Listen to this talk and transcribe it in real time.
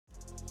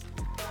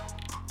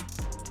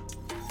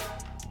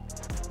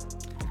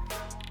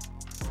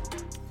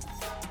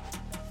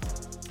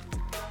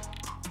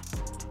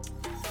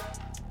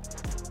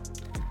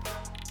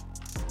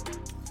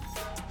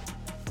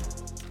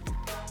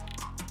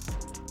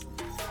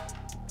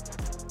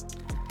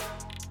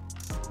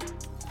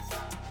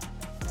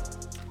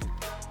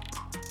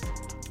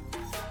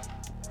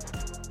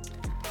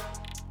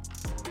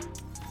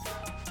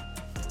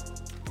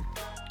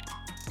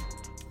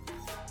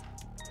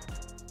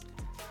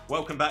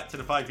Welcome back to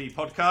the 5V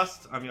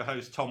podcast. I'm your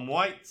host, Tom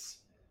White.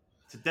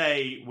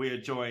 Today, we are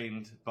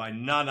joined by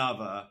none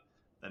other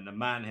than the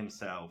man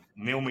himself,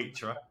 Neel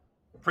Mitra,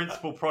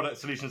 Principal Product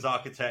Solutions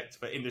Architect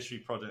for Industry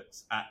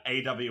Products at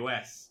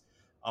AWS.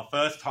 Our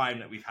first time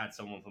that we've had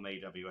someone from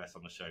AWS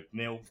on the show.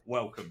 Neel,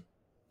 welcome.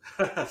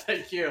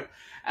 Thank you.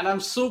 And I'm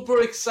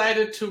super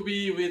excited to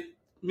be with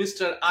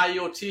Mr.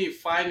 IoT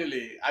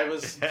finally. I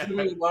was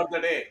dreaming about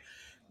the day.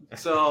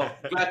 So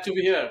glad to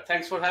be here.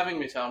 Thanks for having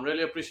me, Tom.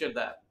 Really appreciate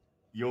that.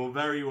 You're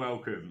very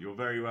welcome. You're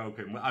very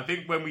welcome. I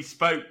think when we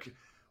spoke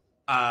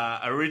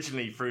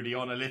originally through the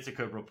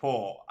Analytica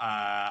report,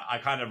 I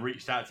kind of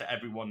reached out to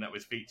everyone that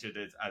was featured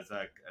as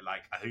a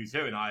who's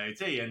who in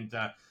IoT. And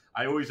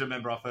I always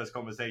remember our first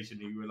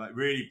conversation. You were like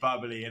really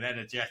bubbly and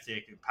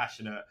energetic and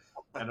passionate.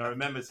 And I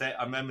remember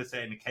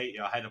saying to Katie,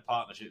 our head of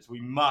partnerships,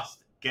 we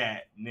must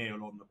get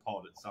Neel on the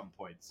pod at some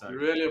point. So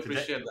really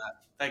appreciate that.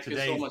 Thank you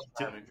so much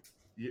for having me.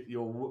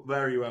 You're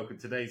very welcome.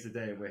 Today's the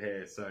day and we're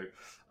here.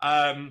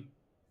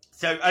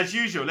 So as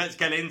usual, let's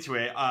get into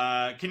it.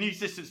 Can you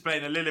just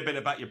explain a little bit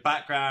about your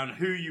background,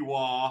 who you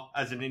are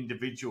as an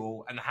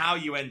individual, and how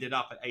you ended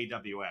up at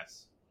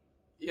AWS?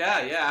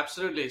 Yeah,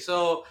 absolutely.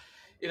 So,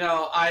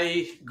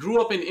 I grew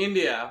up in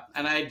India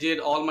and I did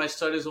all my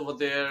studies over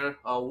there,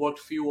 worked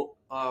few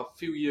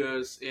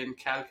years in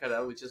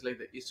Calcutta, which is like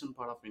the eastern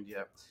part of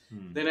India.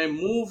 Then I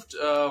moved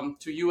to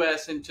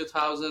US in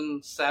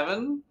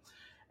 2007.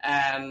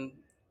 And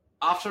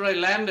after I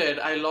landed,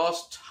 I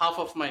lost half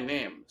of my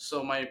name.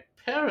 So my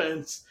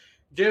parents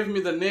gave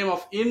me the name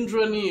of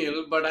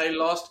Indraneel, but I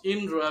lost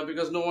Indra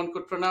because no one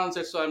could pronounce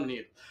it, so I'm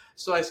Neel.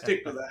 So I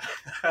stick to that.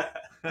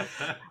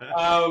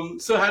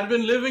 So I had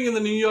been living in the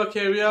New York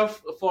area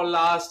for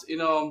last,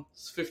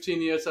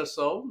 15 years or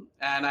so.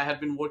 And I had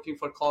been working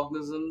for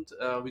Cognizant,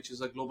 which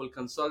is a global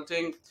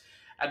consulting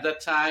at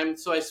that time.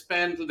 So I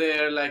spent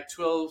there like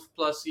 12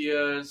 plus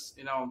years,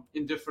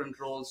 in different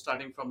roles,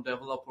 starting from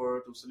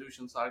developer to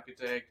solutions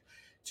architect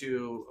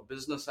to a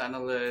business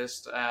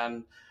analyst,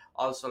 and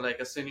also like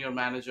a senior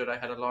manager. I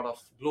had a lot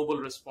of global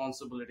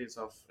responsibilities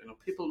of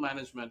people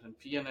management and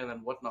P&L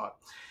and whatnot.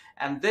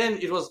 And then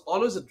it was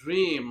always a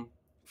dream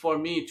for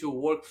me to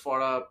work for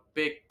a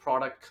big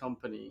product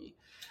company.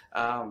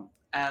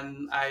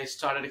 And I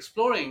started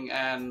exploring,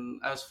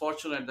 and I was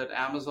fortunate that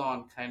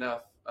Amazon kind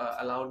of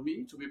allowed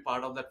me to be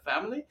part of that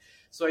family.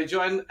 So I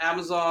joined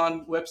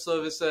Amazon Web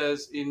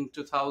Services in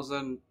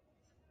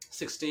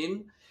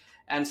 2016.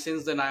 And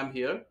since then I'm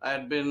here. I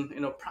had been,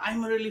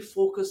 primarily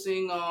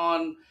focusing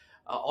on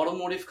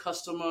automotive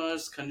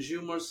customers,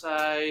 consumer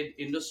side,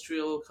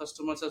 industrial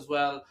customers as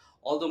well.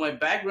 Although my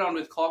background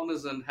with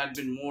Cognizant had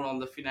been more on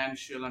the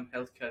financial and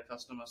healthcare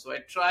customers. So I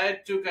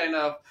tried to kind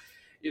of,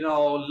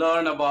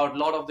 learn about a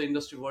lot of the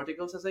industry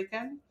verticals as I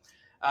can.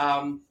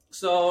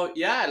 Super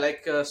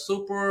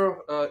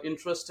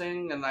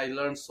interesting. And I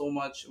learned so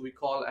much. We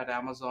call at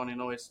Amazon,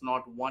 it's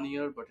not 1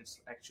 year, but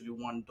it's actually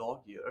one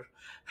dog year.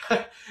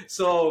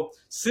 So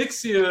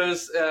 6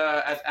 years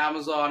at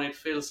Amazon, it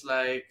feels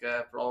like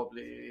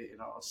probably,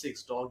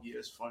 6 dog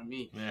years for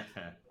me.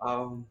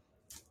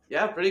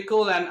 Pretty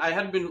cool. And I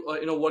had been,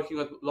 working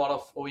with a lot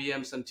of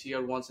OEMs and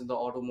tier ones in the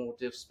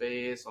automotive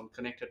space on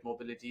connected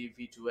mobility,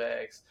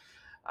 V2X.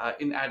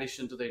 In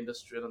addition to the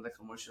industrial and the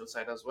commercial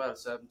side as well.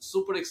 So I'm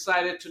super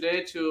excited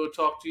today to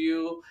talk to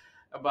you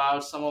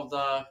about some of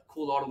the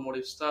cool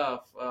automotive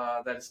stuff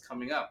that is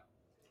coming up.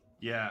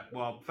 Yeah,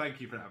 well, thank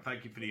you for that.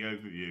 Thank you for the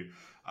overview.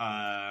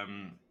 I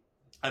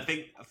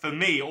think for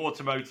me,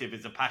 automotive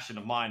is a passion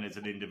of mine as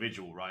an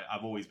individual, right?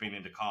 I've always been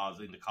into cars,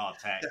 into car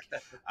tech.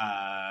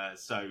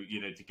 So,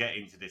 to get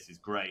into this is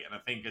great. And I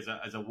think as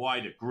a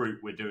wider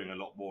group, we're doing a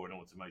lot more in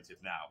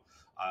automotive now.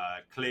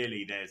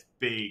 Clearly, there's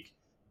big,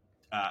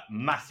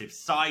 massive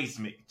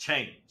seismic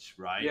change,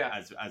 right?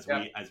 Yeah. As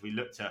we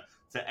look to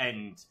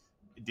end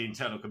the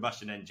internal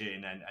combustion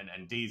engine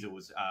and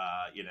diesels,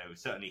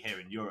 certainly here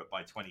in Europe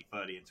by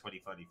 2030 and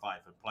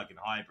 2035 for plug-in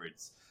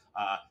hybrids,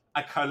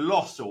 a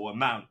colossal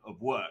amount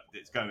of work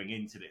that's going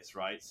into this,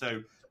 right?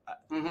 So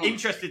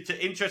interested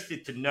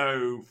to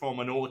know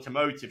from an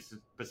automotive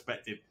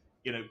perspective,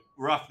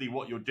 roughly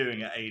what you're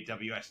doing at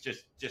AWS,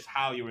 just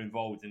how you're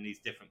involved in these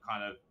different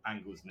kind of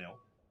angles, Neel.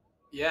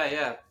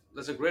 Yeah.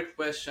 That's a great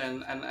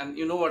question. And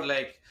you know what,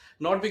 like,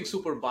 not being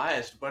super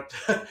biased, but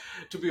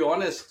to be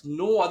honest,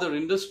 no other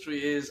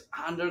industry is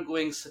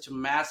undergoing such a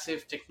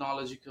massive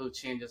technological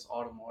change as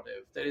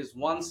automotive. There is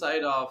one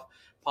side of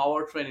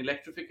powertrain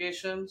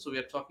electrification. So we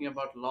are talking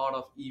about a lot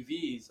of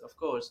EVs, of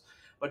course,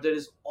 but there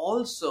is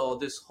also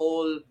this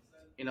whole,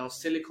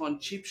 silicon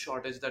chip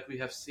shortage that we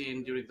have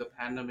seen during the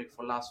pandemic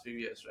for last few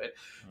years, right?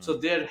 So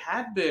there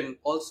had been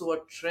also a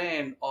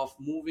trend of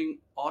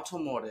moving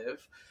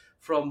automotive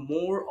from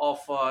more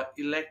of a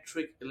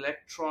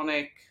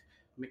electronic,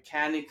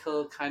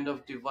 mechanical kind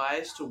of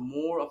device to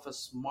more of a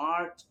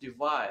smart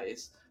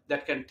device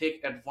that can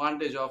take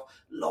advantage of a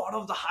lot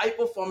of the high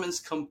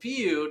performance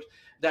compute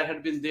that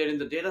had been there in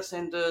the data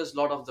centers, a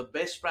lot of the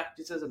best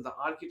practices and the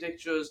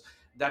architectures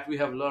that we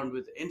have learned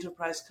with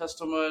enterprise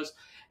customers.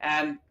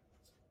 And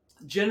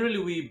Generally,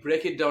 we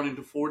break it down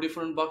into four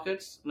different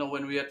buckets.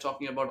 When we are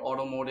talking about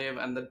automotive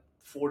and the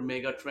four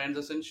mega trends,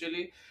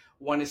 essentially,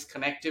 one is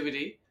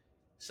connectivity.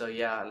 So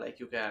yeah, like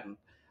you can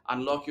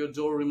unlock your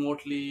door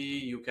remotely,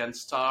 you can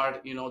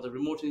start, the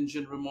remote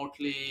engine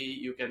remotely,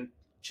 you can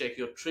check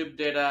your trip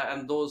data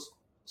and those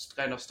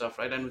kind of stuff,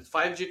 right? And with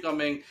 5G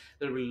coming,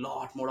 there will be a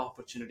lot more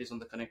opportunities on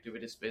the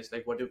connectivity space,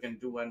 like what you can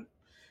do and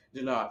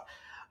do not.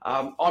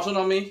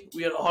 Autonomy,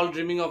 we are all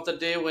dreaming of the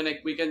day when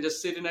we can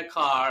just sit in a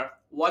car,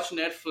 watch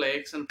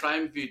Netflix and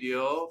Prime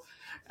Video,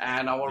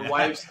 and our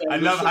wives can I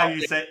do love how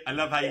you shopping. said. I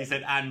love how you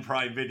said and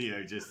Prime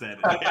Video just then.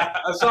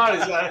 Sorry.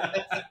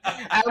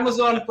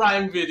 Amazon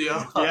Prime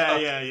Video.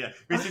 Yeah.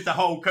 This is the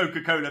whole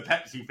Coca-Cola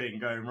Pepsi thing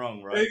going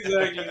wrong, right?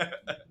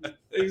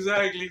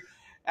 Exactly.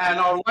 And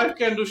our wife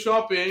can do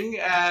shopping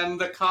and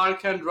the car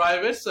can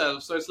drive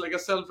itself. So it's like a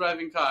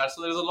self-driving car.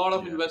 So there's a lot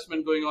of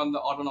investment going on the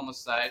autonomous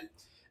side.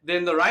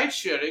 Then the ride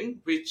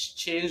sharing, which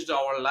changed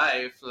our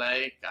life.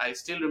 Like I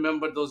still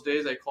remember those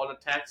days. I call a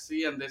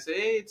taxi and they say,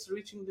 "Hey, it's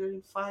reaching there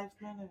in 5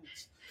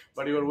 minutes,"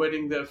 but you were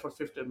waiting there for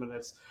 15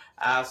 minutes.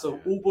 So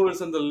Ubers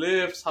and the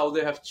Lyfts, how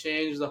they have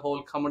changed the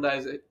whole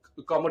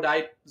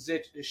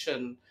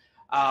commoditization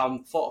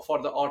for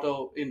the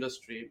auto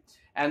industry.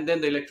 And then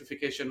the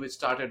electrification, which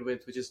started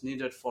with, which is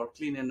needed for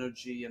clean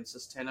energy and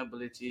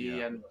sustainability,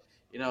 and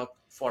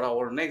for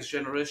our next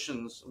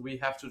generations, we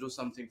have to do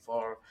something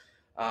for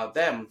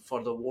them,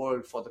 for the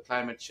world, for the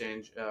climate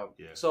change.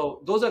 So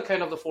those are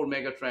kind of the four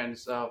mega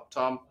trends,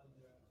 Tom.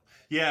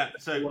 Yeah.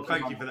 So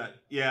thank you for that.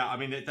 Yeah. I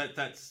mean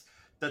that's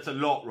a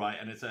lot, right?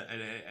 And it's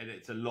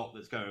a lot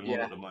that's going on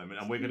at the moment,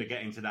 and we're going to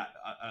get into that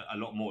a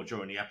lot more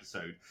during the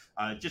episode.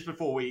 Just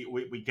before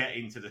we get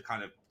into the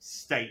kind of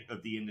state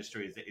of the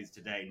industry as it is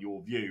today, in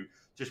your view,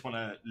 just want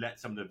to let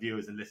some of the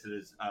viewers and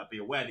listeners be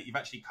aware that you've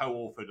actually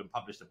co-authored and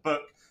published a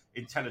book,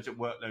 Intelligent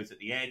Workloads at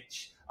the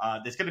Edge.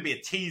 There's going to be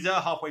a teaser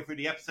halfway through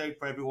the episode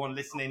for everyone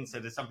listening, so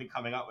there's something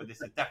coming up with this.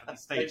 So definitely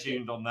stay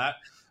tuned on that.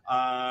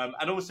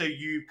 And also,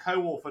 you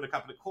co-authored a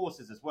couple of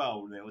courses as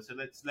well, Neil. So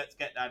let's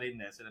get that in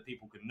there so that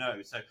people can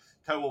know. So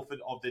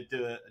co-authored of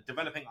the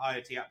developing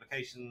IoT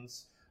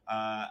applications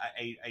at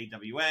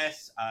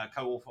AWS,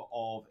 co-author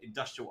of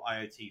Industrial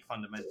IoT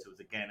Fundamentals,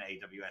 again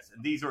AWS,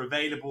 and these are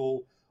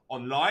available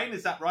online.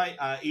 Is that right?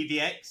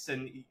 EDX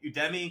and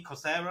Udemy,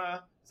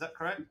 Coursera. Is that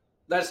correct?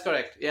 That's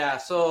correct. Yeah.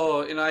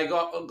 So, I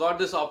got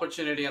this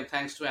opportunity, and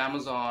thanks to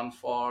Amazon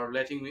for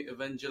letting me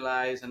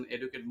evangelize and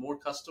educate more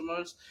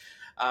customers,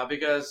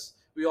 because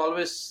we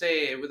always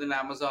say within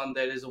Amazon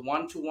there is a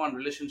one-to-one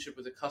relationship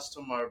with the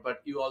customer,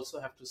 but you also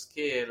have to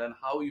scale, and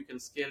how you can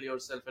scale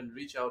yourself and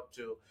reach out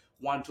to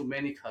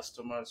one-to-many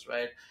customers,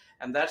 right?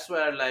 And that's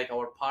where like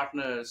our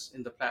partners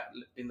in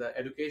the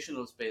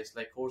educational space,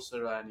 like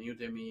Coursera and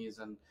Udemy's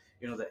and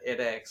the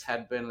edX,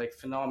 had been like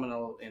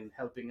phenomenal in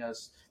helping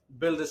us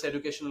build this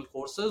educational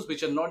courses,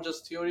 which are not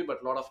just theory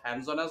but a lot of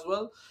hands-on as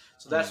well.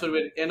 So that's where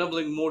we're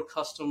enabling more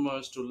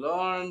customers to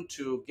learn,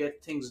 to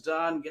get things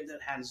done, get their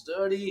hands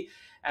dirty,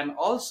 and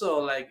also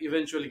like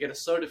eventually get a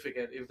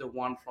certificate if they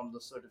want from the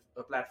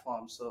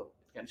platform, so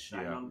it can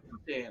shine on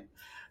LinkedIn.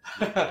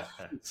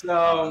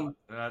 So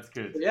that's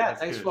good.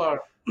 Thanks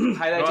for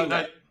highlighting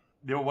that.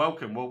 You're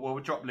welcome. We'll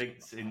drop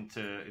links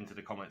into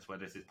the comments where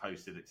this is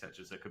posted,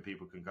 etc. So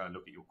people can go and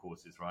look at your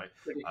courses, right?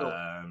 Pretty cool.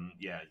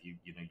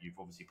 You've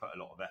obviously put a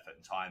lot of effort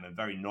and time and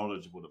very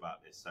knowledgeable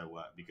about this. So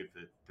it'd be good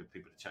for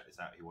people to check this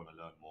out who want to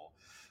learn more.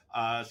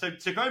 So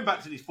going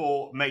back to these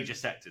four major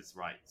sectors,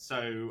 right?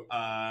 So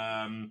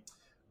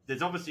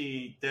there's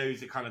obviously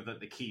those are kind of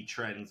the key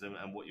trends and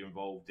what you're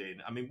involved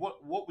in. I mean,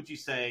 what would you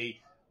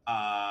say?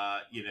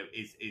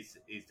 Is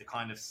the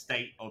kind of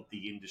state of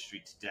the industry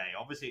today?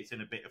 Obviously, it's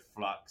in a bit of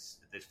flux.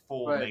 There's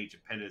four major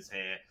pillars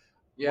here.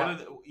 Yeah.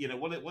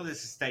 What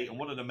is the state, and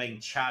what are the main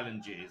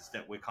challenges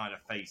that we're kind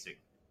of facing?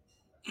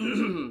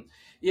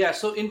 Yeah.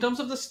 So in terms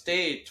of the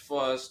state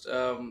first,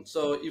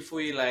 so if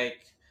we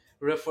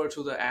refer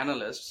to the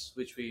analysts,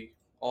 which we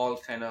all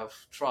kind of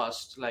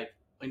trust, like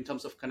in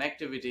terms of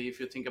connectivity, if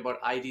you think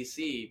about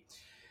IDC.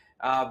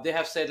 They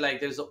have said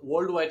there's a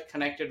worldwide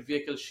connected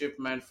vehicle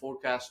shipment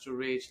forecast to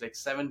reach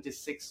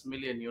 76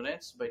 million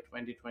units by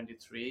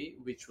 2023,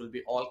 which will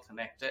be all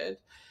connected.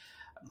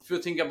 If you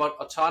think about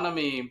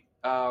autonomy,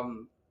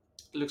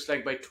 looks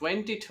like by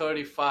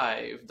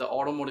 2035, the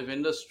automotive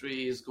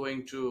industry is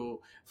going to,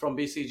 from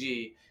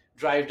BCG,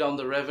 drive down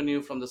the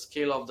revenue from the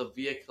scale of the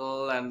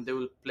vehicle, and they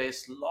will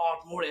place a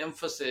lot more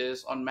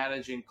emphasis on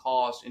managing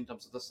cost in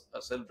terms of the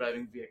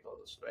self-driving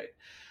vehicles, right?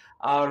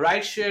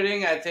 Ride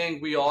sharing, I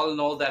think we all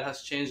know that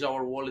has changed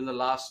our world in the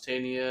last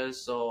 10 years.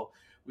 So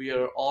we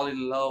are all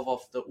in love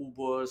of the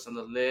Ubers and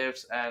the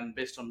Lyfts. And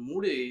based on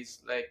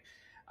Moody's,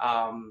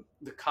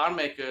 the car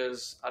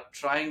makers are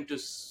trying to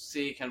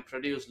seek and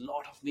produce a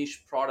lot of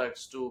niche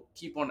products to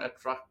keep on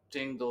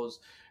attracting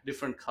those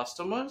different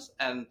customers.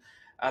 And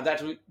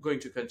that's going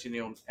to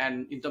continue.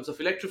 And in terms of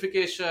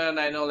electrification,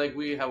 I know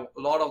we have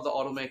a lot of the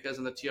automakers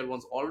and the tier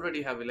ones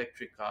already have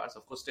electric cars.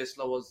 Of course,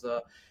 Tesla was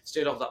the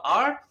state of the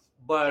art.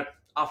 But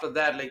after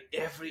that, like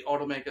every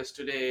automakers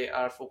today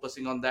are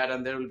focusing on that,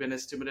 and there will be an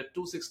estimated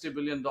 $260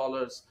 billion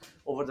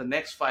over the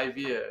next 5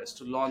 years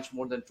to launch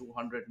more than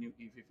 200 new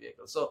EV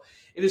vehicles. So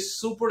it is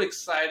super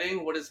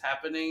exciting what is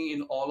happening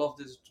in all of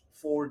these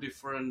four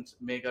different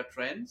mega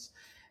trends.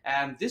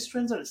 And these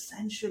trends are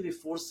essentially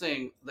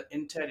forcing the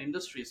entire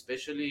industry,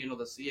 especially the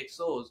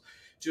CXOs,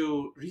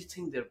 to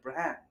rethink their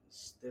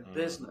brands, their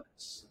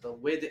business, the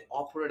way they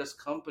operate as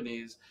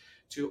companies,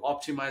 to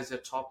optimize their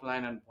top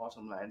line and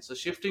bottom line. So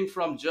shifting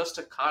from just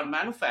a car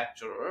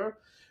manufacturer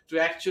to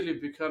actually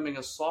becoming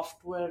a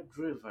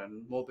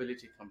software-driven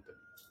mobility company.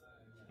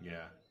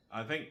 Yeah,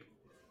 I think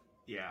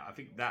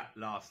that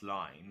last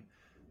line,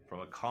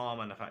 from a car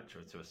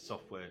manufacturer to a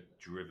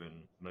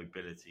software-driven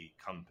mobility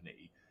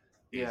company,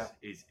 Yeah.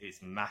 is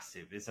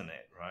massive, isn't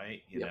it?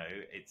 Right? Yep.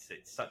 It's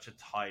such a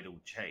tidal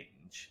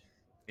change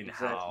in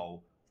Exactly.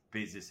 how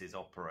businesses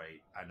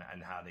operate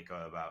and how they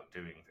go about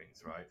doing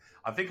things, right?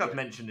 I think I've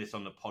mentioned this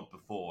on the pod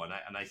before,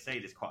 and I say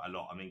this quite a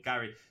lot. I mean,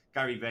 Gary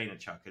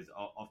Vaynerchuk has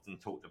often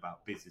talked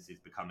about businesses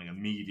becoming a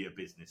media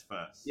business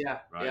first. Yeah.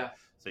 Right. Yeah.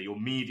 So you're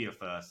media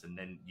first, and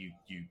then you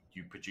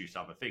produce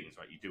other things,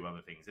 right? You do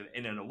other things,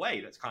 and in a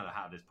way, that's kind of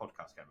how this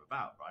podcast came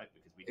about, right?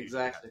 Because we do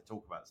have to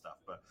talk about stuff,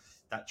 but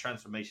that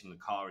transformation in the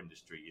car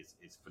industry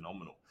is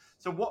phenomenal.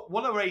 So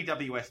what are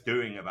AWS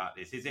doing about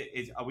this?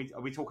 Are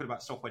we talking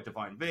about software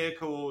defined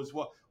vehicles?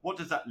 What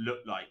does that look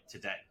like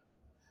today?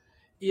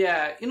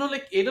 Yeah,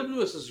 like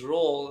AWS's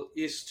role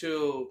is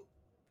to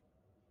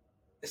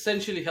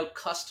essentially help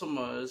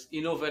customers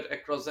innovate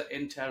across the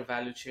entire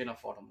value chain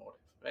of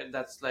automotive, right?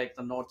 That's like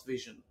the North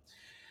Vision.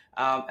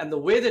 And the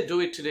way they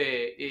do it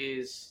today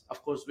is,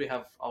 of course, we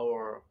have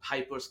our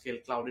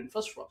hyperscale cloud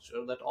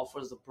infrastructure that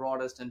offers the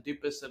broadest and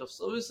deepest set of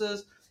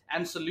services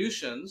and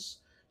solutions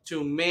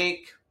to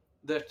make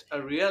that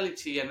a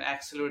reality and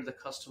accelerate the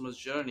customer's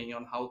journey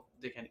on how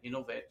they can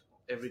innovate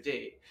every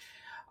day.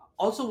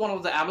 Also, one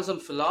of the Amazon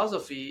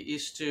philosophy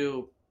is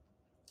to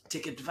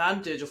take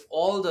advantage of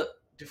all the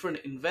different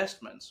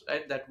investments,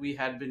 right, that we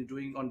had been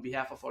doing on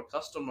behalf of our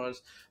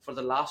customers for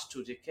the last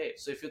 2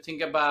 decades. So if you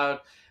think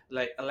about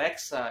like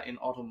Alexa in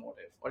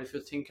automotive, or if you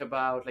think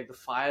about like the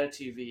Fire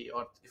TV,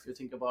 or if you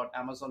think about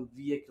Amazon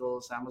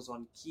vehicles,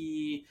 Amazon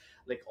Key,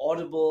 like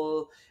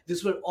Audible,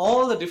 these were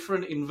all the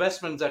different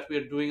investments that we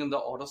are doing in the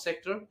auto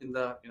sector, in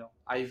the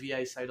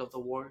IVI side of the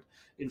world,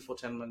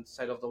 infotainment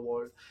side of the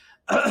world.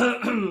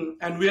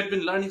 And we had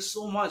been learning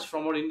so much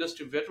from our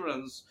industry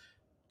veterans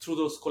through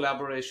those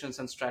collaborations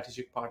and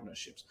strategic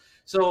partnerships.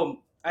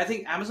 So I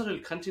think Amazon will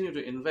continue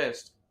to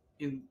invest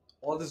in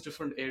all these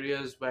different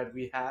areas where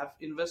we have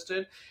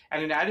invested.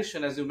 And in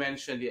addition, as you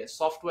mentioned, yes,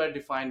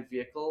 software-defined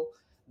vehicle,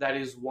 that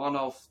is one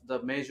of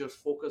the major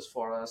focus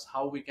for us,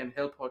 how we can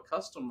help our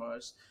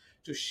customers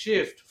to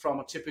shift from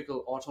a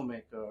typical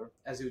automaker,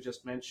 as you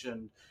just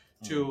mentioned,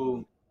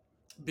 to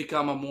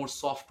become a more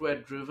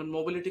software-driven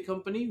mobility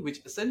company, which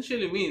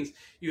essentially means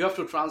you have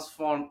to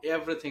transform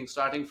everything,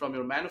 starting from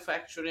your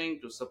manufacturing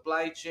to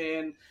supply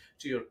chain,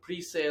 to your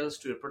pre-sales,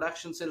 to your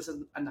production sales,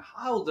 and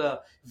how the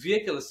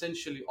vehicle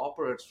essentially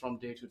operates from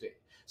day to day.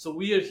 So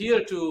we are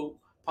here to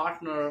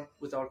partner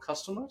with our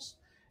customers,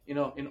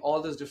 in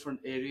all these different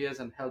areas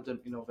and help them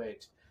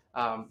innovate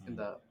in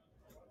the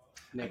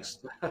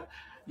next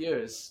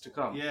years to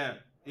come.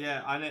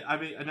 Yeah, I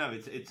mean, I know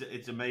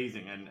it's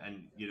amazing,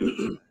 and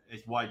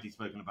it's widely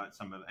spoken about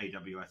some of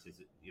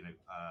AWS's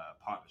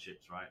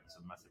partnerships, right?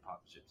 Some massive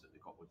partnerships that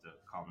they've got with the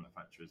car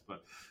manufacturers.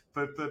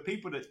 But for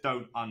people that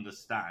don't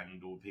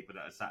understand, or people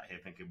that are sat here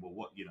thinking, well,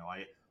 what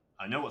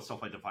I know what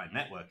software defined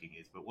networking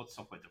is, but what's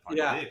software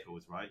defined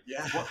vehicles, right?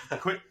 Yeah.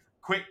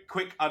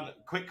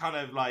 Quick kind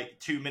of like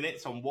 2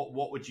 minutes on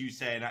what would you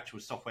say an actual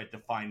software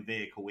defined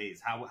vehicle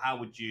is? How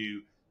would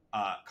you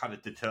kind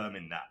of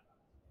determine that?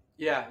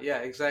 Yeah,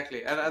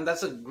 exactly. And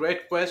that's a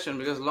great question,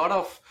 because a lot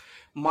of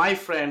my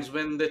friends,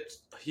 when they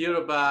hear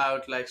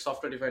about like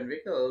software defined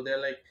vehicle,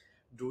 they're like,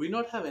 do we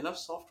not have enough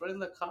software in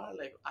the car?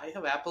 Like, I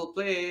have Apple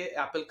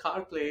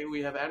CarPlay,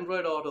 we have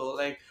Android Auto.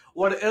 Like,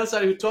 what else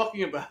are you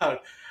talking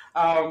about?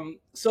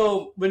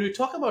 So when we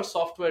talk about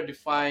software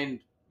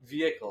defined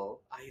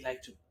vehicle, I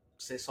like to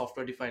say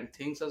software defined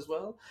things as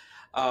well,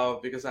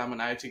 because I'm an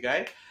IoT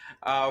guy,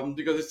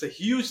 because it's a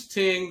huge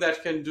thing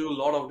that can do a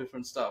lot of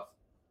different stuff.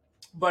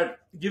 But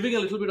giving a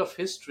little bit of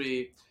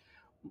history,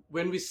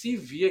 when we see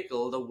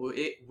vehicle, the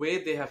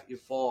way they have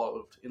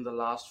evolved in the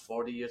last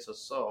 40 years or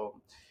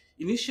so,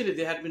 initially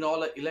they had been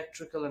all an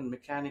electrical and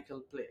mechanical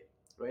play,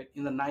 right?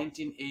 In the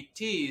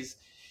 1980s,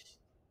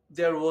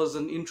 there was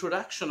an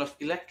introduction of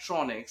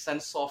electronics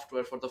and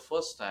software for the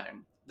first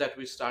time that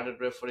we started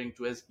referring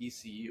to as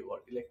ECU, or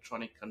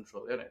electronic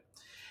control unit.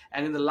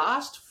 And in the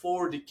last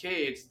 4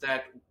 decades,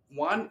 that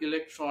one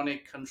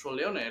electronic control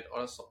unit,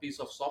 or a piece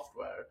of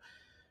software,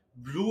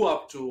 blew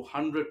up to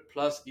 100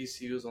 plus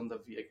ECUs on the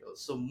vehicle.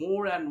 So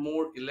more and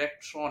more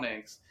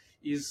electronics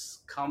is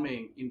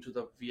coming into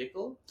the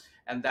vehicle,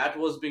 and that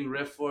was being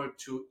referred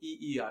to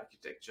EE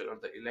architecture, or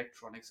the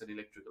electronics and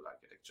electrical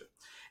architecture.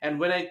 And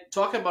when I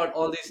talk about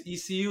all these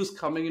ECUs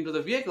coming into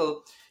the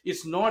vehicle,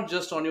 it's not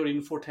just on your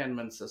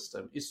infotainment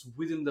system, it's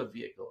within the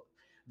vehicle,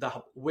 the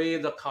way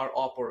the car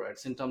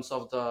operates in terms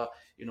of the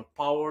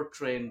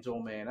powertrain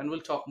domain, and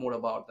we'll talk more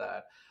about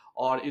that,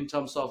 or in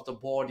terms of the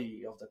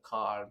body of the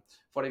car.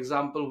 For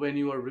example, when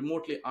you are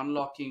remotely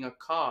unlocking a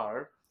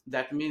car,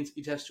 that means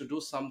it has to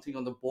do something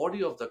on the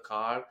body of the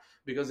car,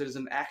 because there is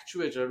an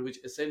actuator which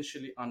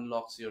essentially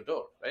unlocks your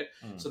door, right?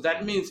 So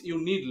that means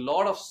you need a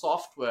lot of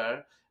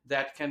software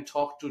that can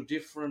talk to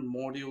different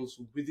modules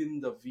within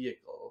the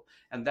vehicle,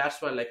 and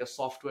that's why like a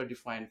software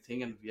defined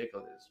thing and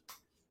vehicle is.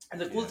 And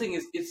the cool thing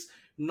is, it's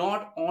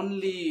not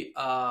only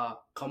a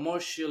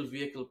commercial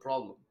vehicle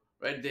problem,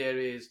 right? There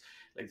is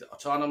like the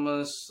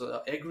autonomous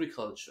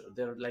agriculture.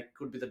 There like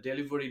could be the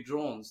delivery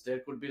drones. There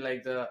could be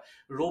like the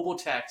robo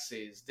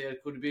taxis. There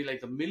could be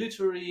like the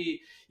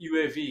military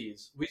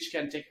UAVs, which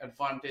can take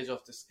advantage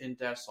of this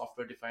entire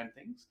software defined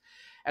things.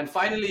 And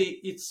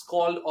finally, it's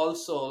called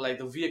also like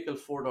the vehicle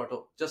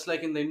 4.0. Just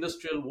like in the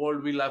industrial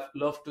world, we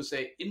love to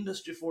say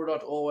industry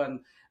 4.0, and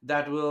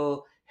that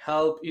will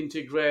help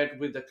integrate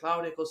with the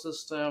cloud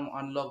ecosystem,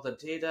 unlock the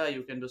data.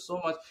 You can do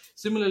so much.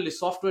 Similarly,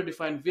 software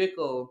defined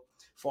vehicle,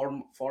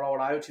 for our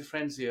IoT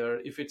friends here,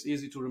 if it's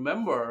easy to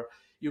remember,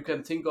 you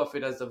can think of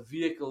it as the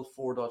vehicle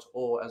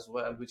 4.0 as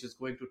well, which is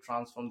going to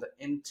transform the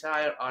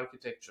entire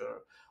architecture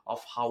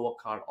of how a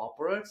car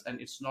operates, and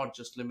it's not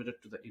just limited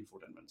to the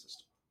infotainment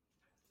system.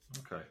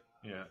 Okay.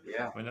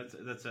 Yeah. I mean,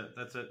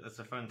 that's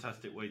a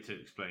fantastic way to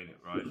explain it,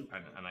 right?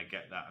 And I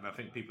get that, and I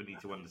think people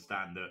need to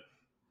understand that.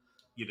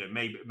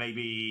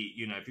 Maybe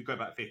if you go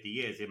back 50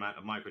 years, the amount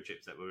of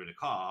microchips that were in a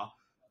car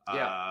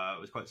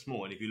was quite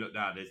small. And if you look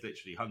now, there's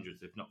literally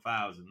hundreds, if not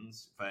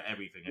thousands, for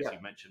everything, as you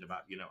mentioned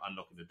about,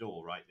 unlocking the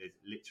door, right? There's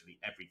literally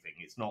everything.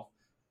 It's not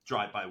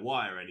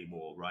drive-by-wire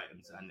anymore, right?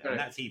 And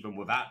that's even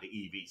without the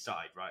EV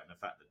side, right? And the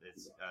fact that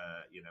there's,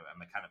 a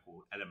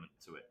mechanical element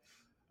to it.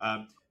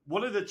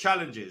 What are the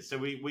challenges? So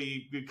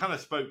we kind of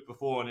spoke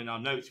before, and in our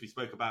notes we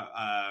spoke about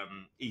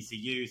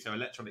ECU, so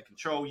electronic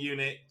control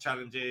unit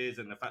challenges,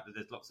 and the fact that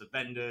there's lots of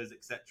vendors,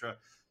 etc. Do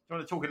you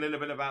want to talk a little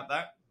bit about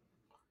that?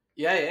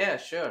 Yeah,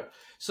 sure.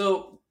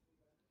 So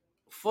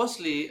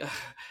firstly,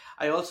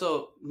 I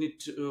also need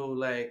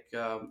to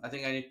I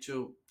think I need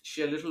to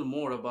share a little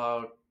more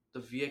about the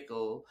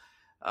vehicle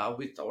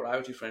with our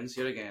IoT friends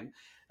here again.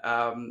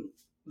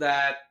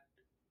 That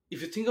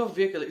if you think of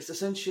vehicle, it's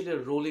essentially a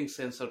rolling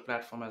sensor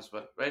platform as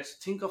well, right? So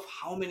think of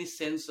how many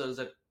sensors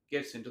that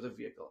gets into the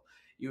vehicle.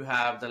 You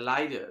have the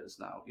lidars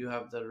now, you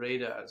have the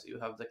radars, you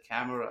have the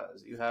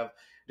cameras, you have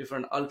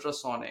different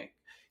ultrasonic,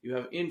 you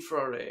have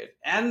infrared,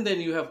 and then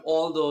you have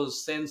all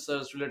those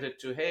sensors related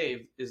to,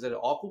 hey, is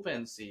there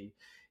occupancy?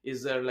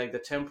 Is there like the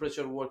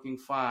temperature working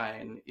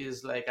fine?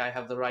 Is like I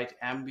have the right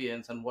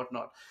ambience and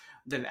whatnot?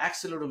 Then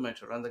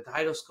accelerometer and the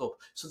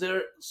gyroscope. So there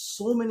are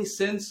so many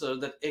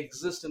sensors that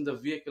exist in the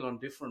vehicle on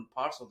different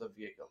parts of the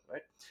vehicle,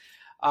 right?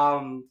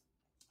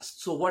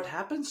 So what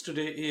happens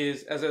today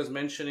is, as I was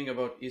mentioning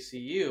about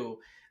ECU,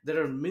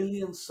 there are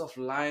millions of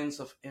lines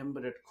of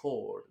embedded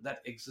code that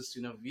exist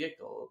in a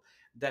vehicle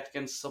that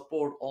can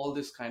support all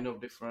this kind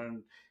of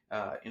different,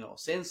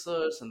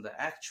 sensors and the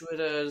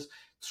actuators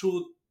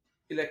through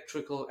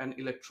electrical and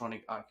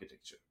electronic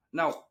architecture.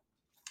 Now,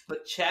 the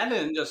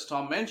challenge, as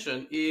Tom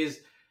mentioned,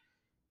 is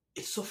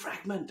it's so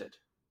fragmented,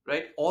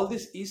 right? All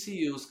these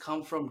ECUs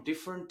come from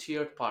different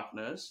tiered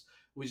partners,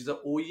 which the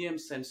OEM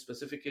sends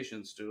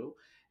specifications to.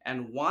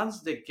 And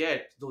once they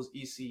get those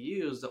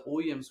ECUs, the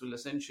OEMs will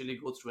essentially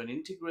go through an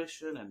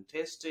integration and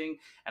testing,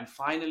 and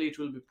finally it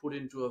will be put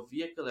into a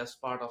vehicle as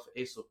part of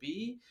SOP,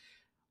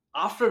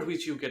 after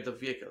which you get the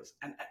vehicles.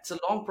 And it's a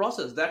long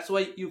process. That's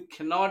why you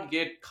cannot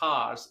get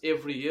cars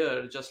every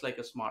year just like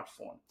a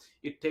smartphone.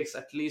 It takes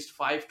at least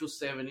 5 to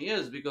 7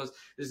 years, because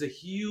there's a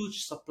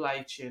huge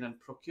supply chain and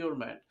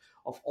procurement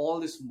of all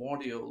these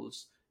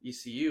modules,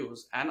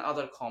 ECUs, and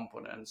other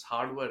components,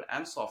 hardware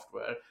and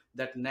software,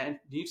 that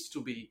needs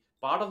to be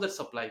part of the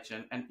supply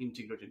chain and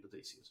integrate into the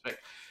ECUs, right?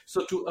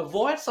 So to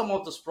avoid some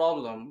of this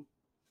problem,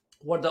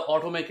 what the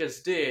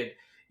automakers did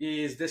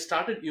is they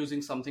started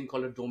using something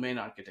called a domain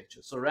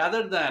architecture. So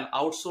rather than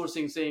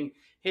outsourcing, saying,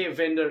 hey,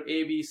 vendor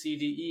A, B, C,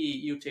 D,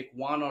 E, you take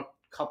one or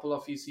couple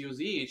of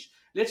ECUs each,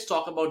 let's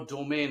talk about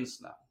domains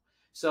now.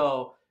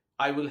 So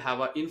I will have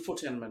an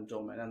infotainment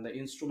domain and the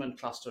instrument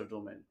cluster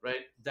domain,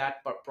 right?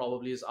 That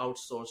probably is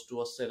outsourced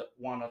to a set of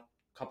one or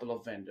couple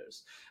of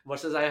vendors,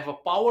 versus I have a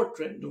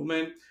powertrain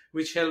domain,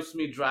 which helps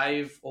me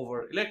drive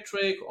over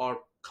electric or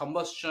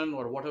combustion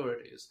or whatever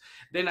it is.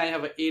 Then I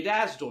have an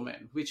ADAS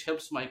domain, which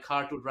helps my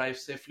car to drive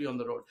safely on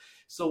the road.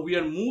 So we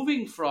are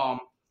moving from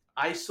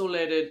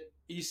isolated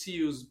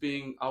ECUs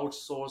being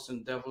outsourced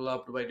and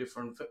developed by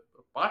different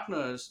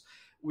partners.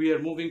 We are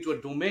moving to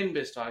a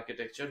domain-based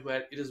architecture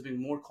where it has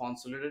been more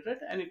consolidated,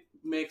 and it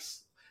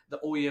makes the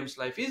OEM's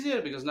life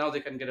easier, because now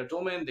they can get a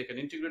domain, they can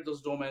integrate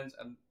those domains,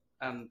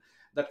 and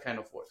that kind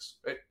of works,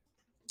 right?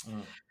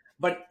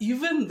 But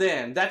even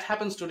then, that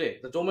happens today.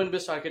 The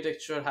domain-based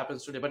architecture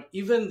happens today. But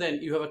even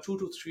then, you have a 2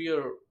 to 3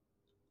 year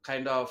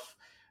kind of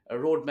a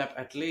roadmap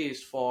at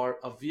least for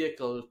a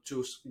vehicle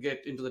to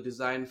get into the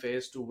design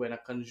phase to when a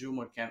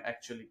consumer can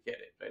actually get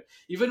it, right?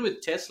 Even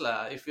with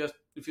Tesla, if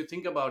you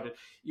think about it,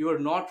 you are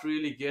not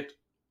really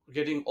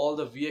getting all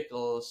the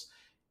vehicles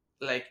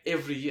like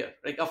every year.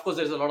 Like, of course,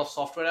 there's a lot of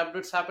software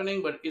updates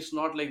happening, but it's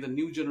not like the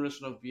new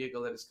generation of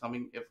vehicle that is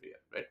coming every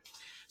year, right?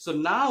 So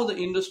now the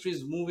industry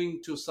is moving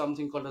to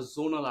something called a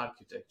zonal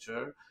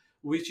architecture,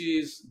 which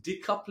is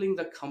decoupling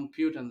the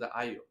compute and the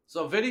IO.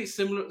 So a very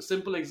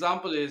simple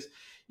example is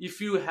if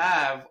you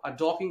have a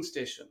docking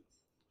station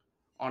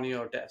on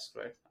your desk,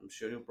 right? I'm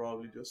sure you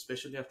probably do,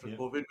 especially after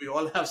COVID. We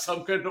all have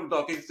some kind of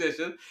docking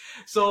station.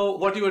 So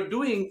what you are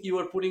doing, you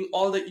are putting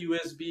all the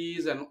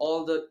USBs and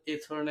all the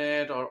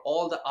Ethernet or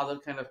all the other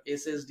kind of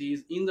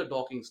SSDs in the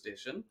docking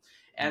station.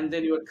 And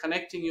then you are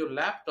connecting your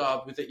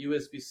laptop with a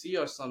USB-C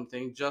or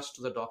something just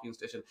to the docking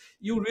station.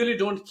 You really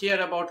don't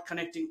care about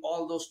connecting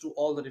all those to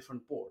all the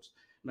different ports.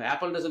 Now,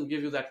 Apple doesn't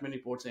give you that many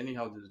ports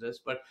anyhow these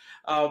days, but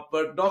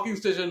docking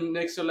station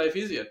makes your life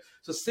easier.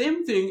 So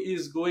same thing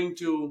is going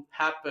to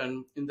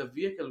happen in the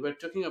vehicle. We're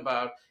talking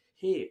about,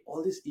 hey,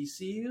 all these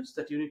ECUs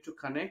that you need to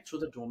connect through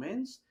the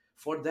domains,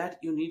 for that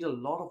you need a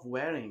lot of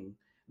wiring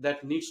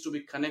that needs to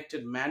be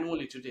connected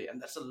manually today. And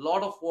that's a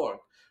lot of work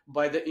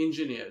by the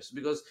engineers,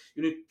 because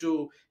you need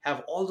to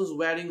have all those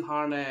wiring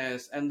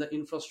harness and the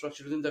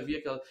infrastructure within the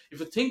vehicle. If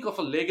you think of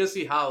a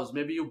legacy house,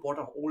 maybe you bought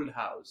an old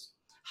house,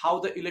 how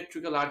the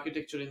electrical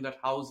architecture in that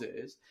house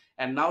is,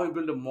 and now you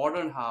build a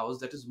modern house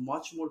that is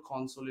much more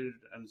consolidated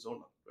and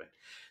zonal, right?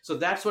 So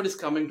that's what is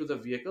coming to the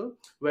vehicle,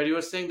 where you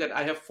are saying that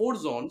I have 4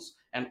 zones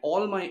and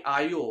all my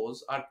IOs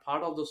are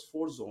part of those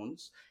 4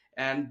 zones,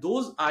 and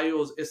those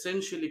IOs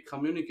essentially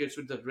communicates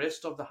with the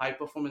rest of the high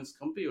performance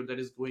compute that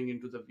is going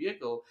into the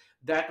vehicle.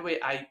 That way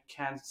I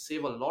can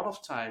save a lot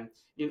of time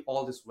in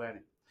all this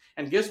wiring.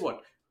 And guess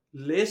what?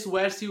 Less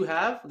wires you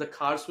have, the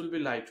cars will be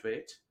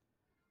lightweight,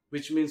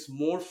 which means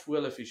more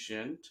fuel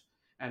efficient,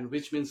 and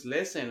which means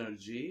less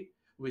energy,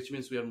 which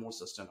means we are more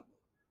sustainable,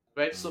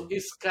 right? So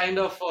it's kind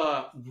of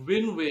a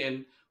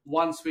win-win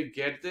once we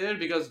get there,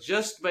 because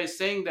just by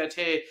saying that,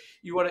 hey,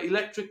 you are an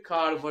electric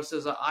car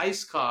versus an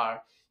ICE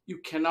car, you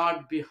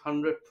cannot be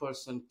 100%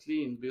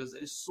 clean, because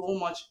there is so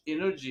much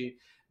energy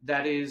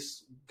that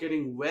is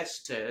getting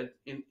wasted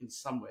in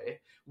some way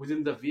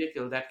within the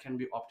vehicle that can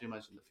be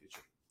optimized in the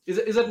future.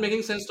 Is that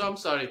making sense, Tom?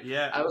 Sorry.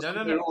 Yeah. I was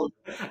No.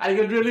 I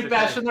get really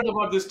passionate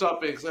about this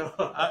topic. So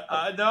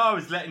No, I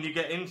was letting you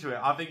get into it.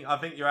 I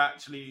think you're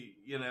actually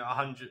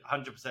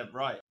 100%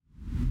 right.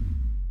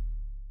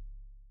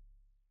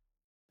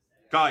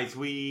 Guys,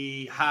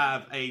 we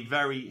have a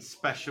very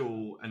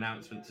special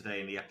announcement today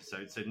in the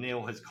episode. So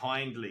Neil has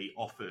kindly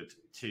offered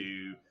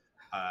to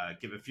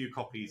give a few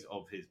copies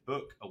of his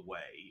book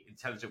away,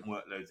 Intelligent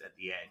Workloads at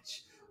the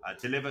Edge.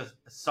 Deliver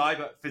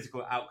cyber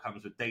physical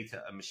outcomes with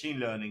data and machine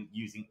learning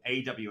using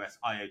AWS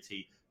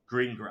IoT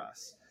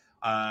Greengrass.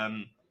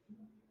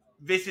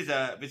 This is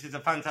a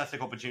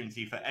fantastic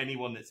opportunity for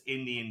anyone that's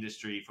in the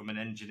industry from an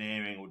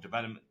engineering or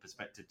development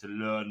perspective to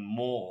learn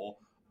more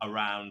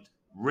around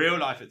real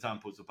life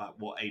examples about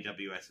what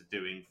AWS are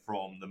doing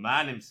from the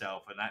man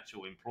himself, an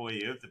actual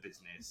employee of the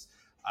business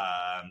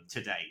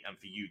today, and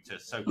for you to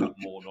soak up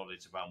more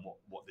knowledge around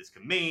what this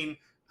can mean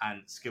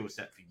and skill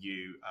set for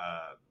you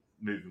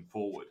moving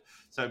forward.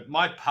 So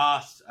my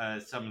past,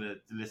 some of the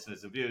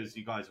listeners and viewers,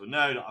 you guys will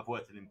know that I've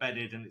worked in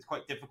embedded, and it's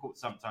quite difficult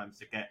sometimes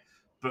to get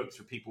books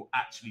for people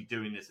actually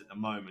doing this at the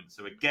moment.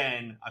 So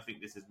again, I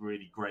think this is a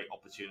really great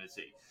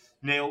opportunity.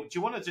 Neil, do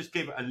you want to just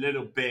give a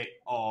little bit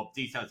of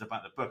details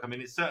about the book? I mean,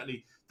 it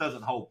certainly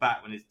doesn't hold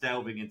back when it's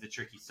delving into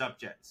tricky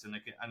subjects, and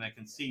I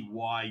can see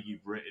why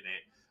you've written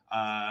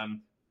it.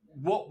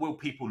 What will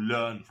people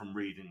learn from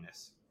reading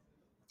this?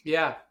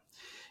 Yeah,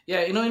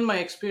 in my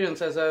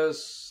experience, as I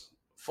was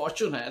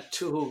fortunate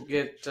to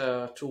get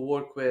to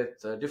work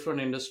with different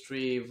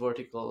industry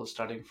verticals,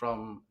 starting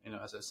from,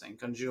 as I was saying,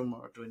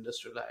 consumer to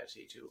industrial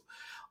IoT to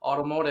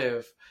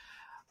automotive,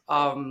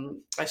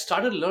 I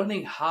started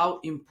learning how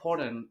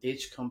important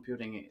edge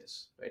computing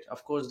is, right?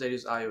 Of course, there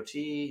is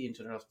IoT,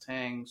 Internet of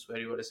Things, where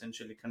you are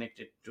essentially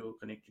connecting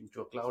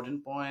to a cloud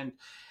endpoint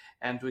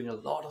and doing a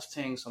lot of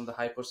things on the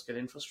hyperscale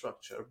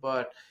infrastructure.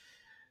 But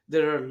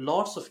there are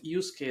lots of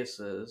use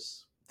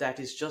cases that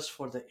is just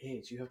for the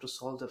edge. You have to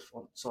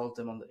solve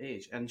them on the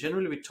edge. And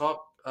generally, we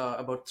talk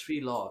about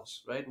 3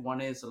 laws, right?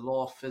 One is the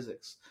law of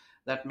physics.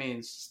 That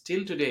means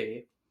still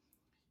today,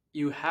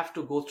 you have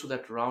to go through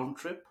that round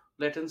trip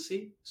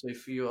latency. So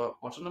if you're an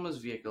autonomous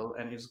vehicle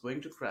and it's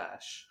going to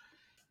crash,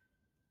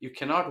 you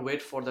cannot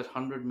wait for that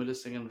 100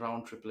 millisecond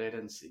round trip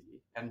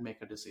latency and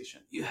make a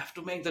decision. You have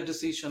to make the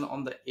decision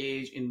on the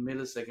edge in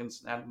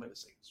milliseconds,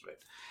 nanomilliseconds,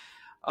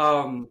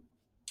 right?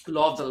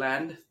 Law of the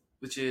land,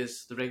 which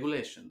is the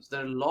regulations.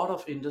 There are a lot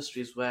of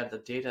industries where the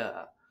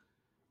data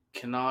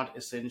cannot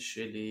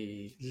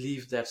essentially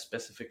leave that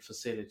specific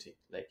facility.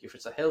 Like if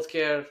it's a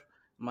healthcare,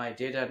 my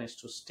data needs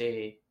to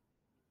stay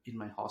in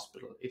my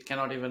hospital. It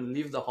cannot even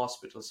leave the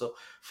hospital. So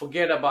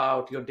forget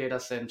about your data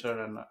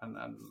center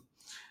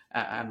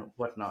and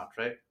whatnot,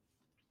 right?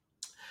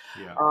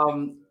 Yeah.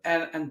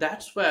 And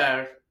that's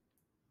where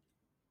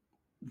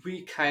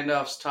we kind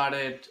of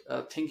started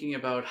thinking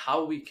about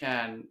how we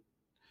can,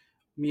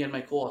 me and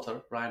my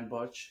co-author Ryan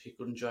Birch, he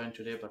couldn't join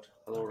today, but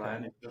hello Okay.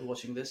 Ryan, if you're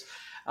watching this.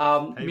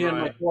 Hey, Me and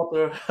my Ryan.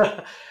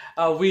 co-author,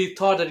 we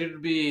thought that it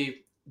would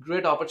be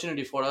great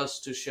opportunity for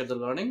us to share the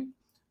learning.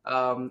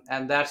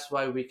 And that's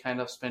why we kind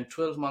of spent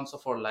 12 months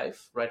of our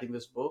life writing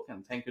this book.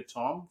 And thank you,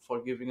 Tom,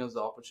 for giving us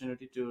the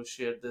opportunity to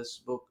share this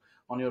book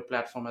on your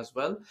platform as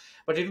well.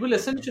 But it will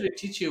essentially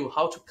teach you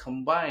how to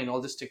combine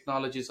all these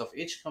technologies of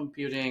edge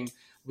computing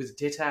with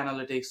data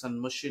analytics and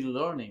machine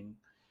learning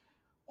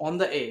on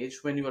the edge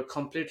when you are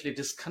completely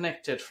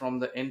disconnected from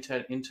the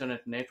entire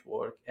internet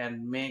network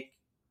and make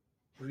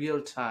real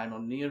time or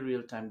near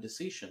real time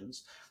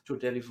decisions to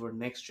deliver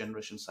next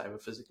generation cyber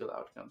physical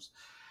outcomes.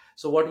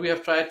 So what we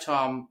have tried,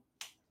 Tom,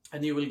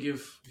 and you will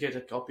get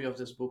a copy of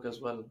this book as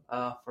well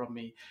from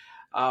me.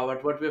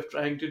 But what we're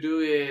trying to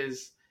do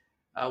is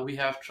we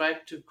have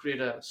tried to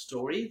create a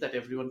story that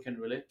everyone can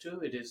relate to.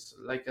 It is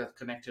like a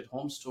connected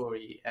home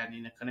story, and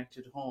in a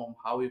connected home,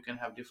 how you can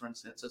have different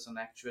sensors and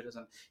actuators.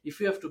 And if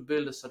you have to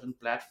build a certain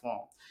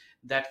platform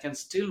that can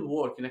still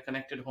work in a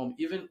connected home,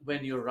 even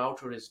when your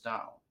router is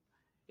down,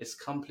 it's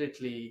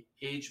completely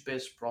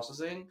age-based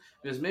processing,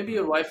 because maybe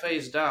your Wi-Fi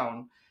is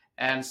down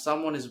and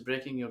someone is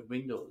breaking your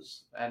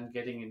windows and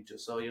getting into,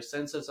 so your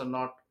sensors are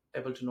not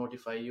able to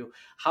notify you.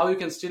 How you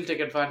can still take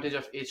advantage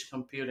of edge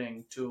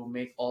computing to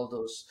make all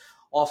those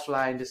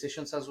offline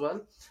decisions as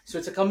well. So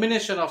it's a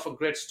combination of a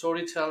great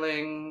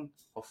storytelling,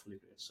 hopefully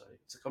great, sorry.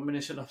 It's a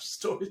combination of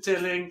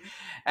storytelling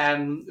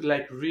and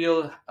like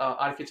real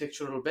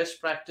architectural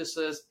best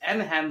practices and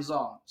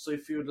hands-on. So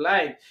if you'd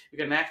like, you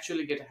can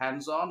actually get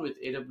hands-on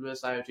with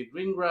AWS IoT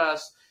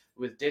Greengrass,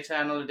 with data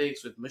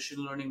analytics, with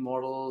machine learning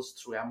models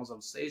through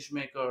Amazon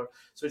SageMaker.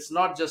 So it's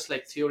not just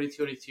like theory.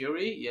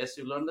 Yes,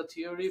 you learn the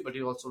theory, but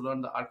you also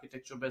learn the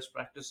architecture best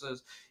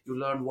practices. You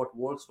learn what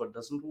works, what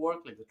doesn't work,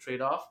 like the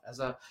trade-off. As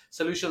a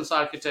solutions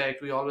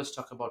architect, we always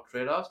talk about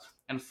trade-offs.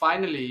 And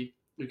finally,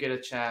 you get a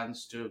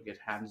chance to get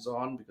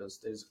hands-on because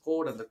there's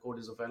code, and the code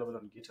is available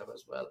on GitHub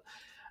as well.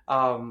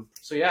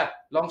 So yeah,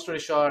 long story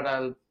short,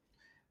 I'm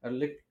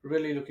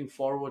really looking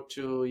forward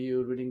to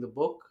you reading the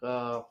book,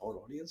 our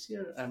audience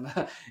here, and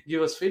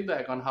give us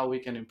feedback on how we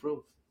can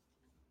improve.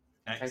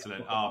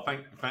 Excellent.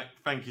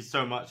 Thank you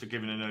so much for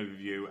giving an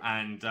overview.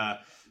 And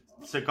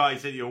so,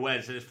 guys, that you're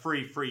aware, so there's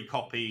free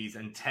copies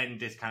and 10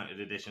 discounted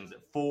editions at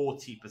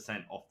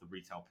 40% off the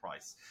retail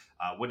price.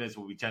 Winners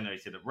will be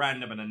generated at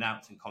random and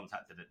announced and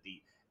contacted at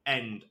the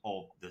end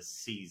of the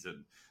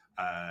season.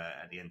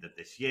 At the end of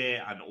this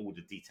year, and all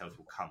the details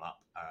will come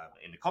up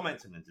in the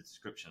comments and in the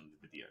description of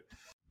the video.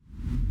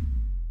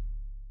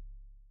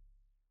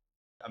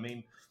 I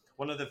mean,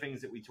 one of the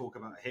things that we talk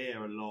about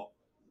here a lot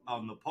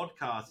on the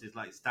podcast is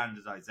like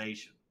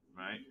standardization,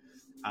 right?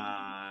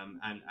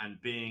 And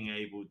being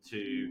able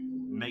to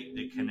make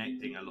the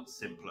connecting a lot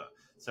simpler.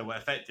 So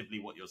effectively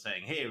what you're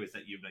saying here is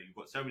that you've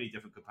got so many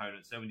different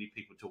components, so many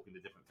people talking to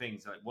different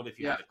things. Like, what if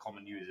you had a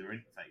common user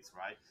interface,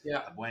 right?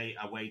 Yeah. A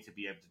way to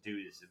be able to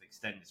do this and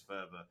extend this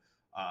further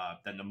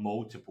than the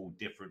multiple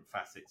different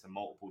facets and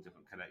multiple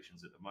different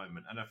connections at the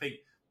moment. And I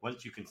think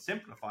once you can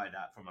simplify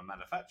that from a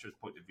manufacturer's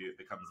point of view, it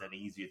becomes then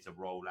easier to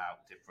roll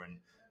out different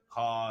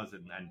cars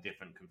and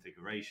different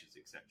configurations,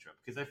 etc.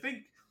 Because I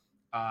think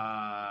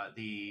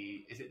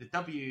the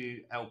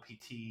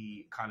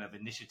WLPT kind of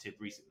initiative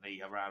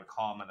recently around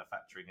car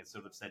manufacturing has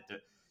sort of said that,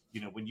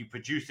 when you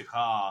produce a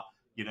car,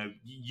 you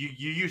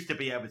used to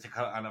be able to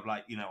kind of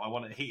like, I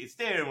want a heated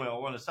steering wheel, I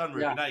want a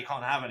sunroof, but now you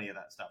can't have any of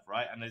that stuff,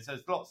 right? And there's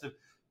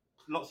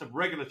lots of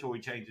regulatory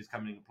changes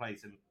coming into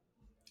place, and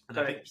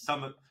I think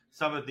some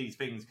of these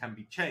things can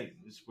be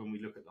changed when we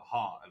look at the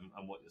heart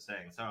and what you're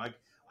saying. So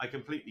I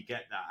completely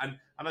get that,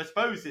 and I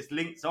suppose this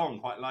links on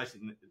quite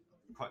nicely,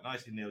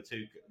 Neil,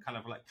 to kind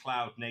of like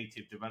cloud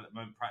native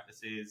development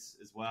practices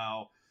as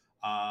well.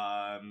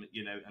 And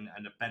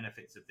the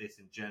benefits of this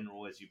in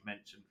general, as you've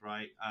mentioned,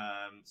 right?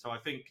 So I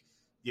think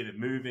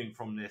moving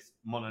from this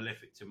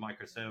monolithic to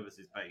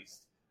microservices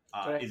based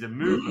is a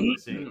movement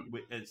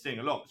we're seeing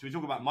a lot. So we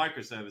talk about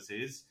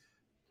microservices.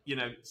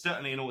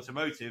 Certainly in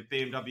automotive,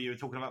 BMW are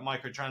talking about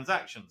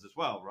microtransactions as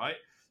well, right?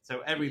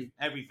 So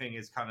everything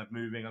is kind of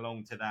moving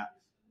along to that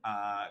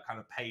kind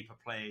of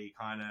pay-per-play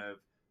kind of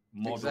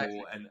model,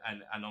 exactly.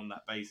 and on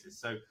that basis.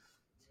 So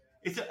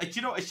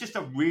it's just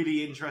a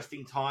really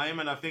interesting time,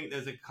 and I think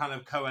there's a kind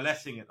of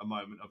coalescing at the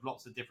moment of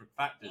lots of different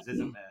factors,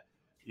 isn't there?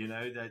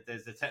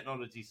 There's the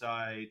technology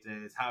side,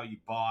 there's how you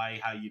buy,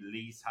 how you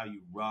lease, how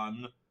you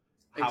run,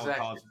 how a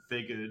car's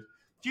configured.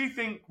 Do you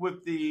think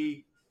with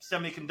the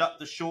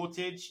semiconductor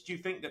shortage, do you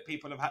think that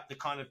people have had to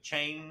kind of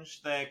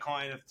change their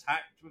kind of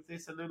tact with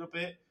this a little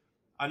bit?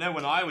 I know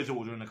when I was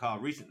ordering a car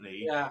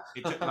recently,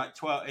 it took like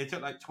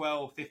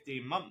 12,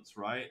 15 months,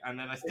 right? And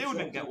then I still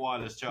didn't get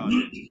wireless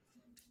charging.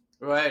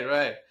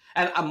 Right.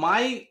 And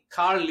my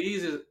car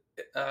lease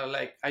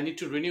like I need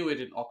to renew it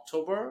in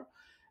October,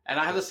 and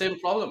I have the same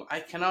problem. I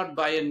cannot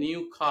buy a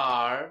new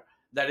car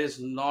that is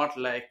not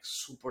like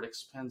super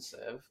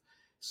expensive.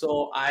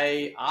 So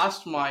I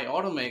asked my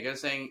automaker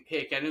saying,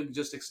 "Hey, can you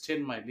just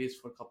extend my lease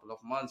for a couple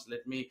of months?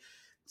 Let me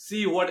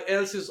see what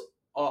else is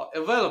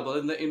available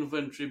in the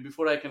inventory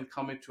before I can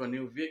commit to a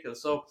new vehicle."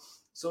 So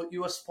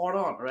you are spot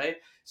on, right?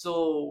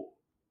 So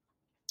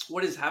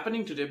what is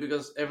happening today,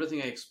 because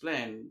everything I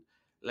explained,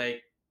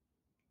 like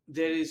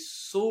there is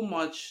so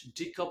much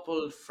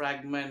decoupled,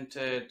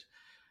 fragmented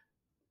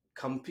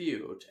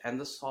compute and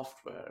the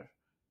software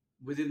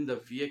within the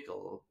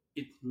vehicle,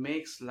 it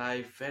makes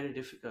life very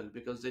difficult,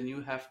 because then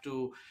you have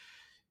to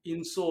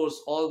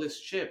in-source all these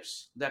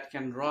chips that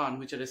can run,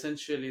 which are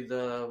essentially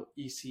the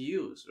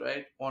ECUs,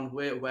 right? On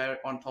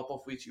where on top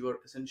of which you are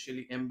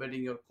essentially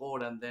embedding your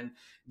code and then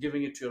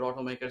giving it to your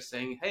automaker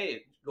saying,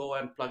 hey, go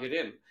and plug it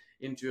in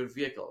into your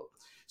vehicle.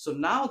 So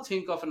now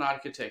think of an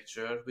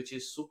architecture which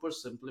is super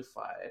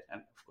simplified,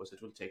 and of course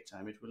it will take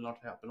time. It will not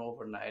happen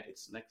overnight.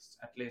 It's next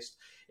at least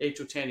 8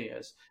 to 10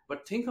 years.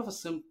 But think of a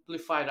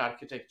simplified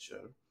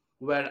architecture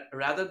where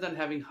rather than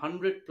having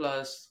 100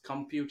 plus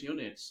compute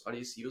units or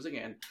ECUs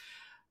again,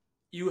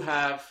 you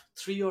have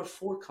 3 or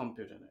 4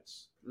 compute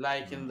units.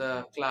 Like in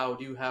the cloud,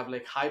 you have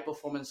like high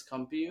performance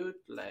compute,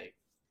 like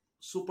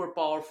super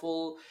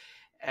powerful.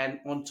 And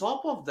on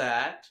top of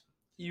that,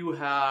 you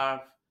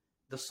have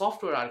the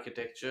software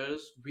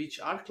architectures,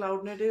 which are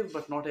cloud native,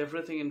 but not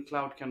everything in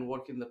cloud can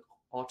work in the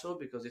auto,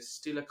 because it's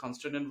still a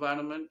constrained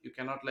environment. You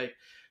cannot like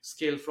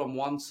scale from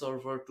one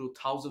server to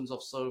thousands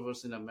of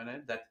servers in a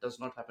minute. That does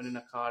not happen in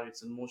a car.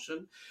 It's in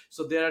motion.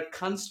 So there are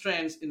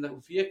constraints in the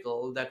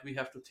vehicle that we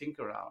have to think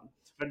around.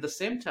 But at the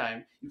same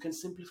time, you can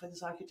simplify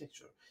this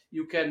architecture.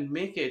 You can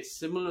make it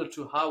similar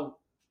to how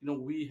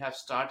we have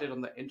started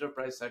on the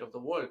enterprise side of the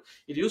world.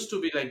 It used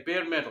to be like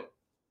bare metal.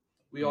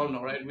 We all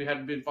know, right? We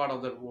had been part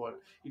of that world.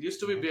 It used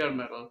to be bare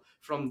metal.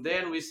 From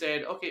then we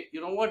said, okay, you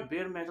know what?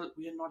 Bare metal,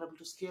 we are not able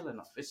to scale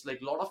enough. It's like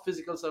a lot of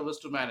physical servers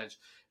to manage.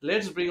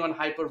 Let's bring on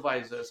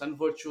hypervisors and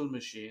virtual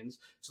machines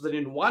so that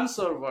in one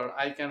server,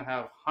 I can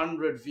have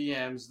 100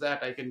 VMs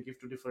that I can give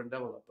to different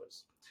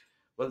developers.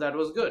 Well, that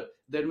was good.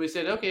 Then we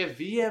said, okay,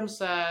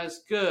 VMs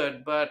is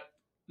good, but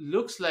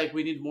looks like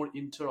we need more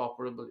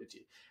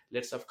interoperability.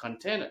 Let's have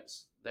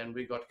containers. Then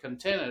we got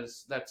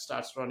containers that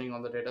starts running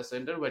on the data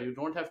center, where you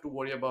don't have to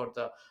worry about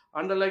the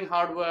underlying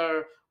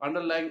hardware,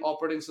 underlying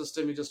operating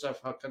system. You just have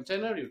a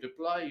container, you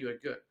deploy, you are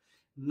good.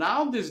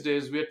 Now these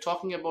days we are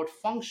talking about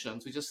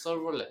functions, which is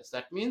serverless.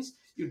 That means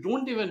you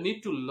don't even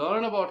need to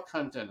learn about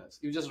containers.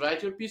 You just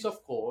write your piece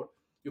of code,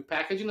 you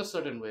package in a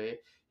certain way,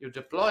 you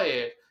deploy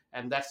it,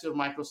 and that's your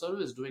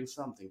microservice doing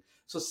something.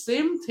 So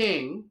same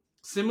thing,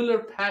 similar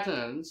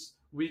patterns,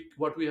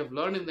 what we have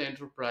learned in the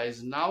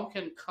enterprise now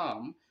can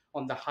come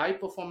on the high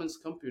performance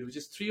compute, which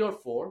is 3 or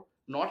 4,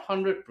 not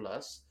 100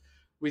 plus,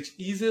 which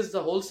eases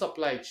the whole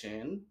supply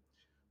chain,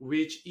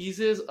 which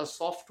eases a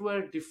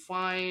software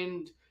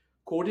defined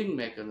coding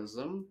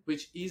mechanism,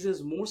 which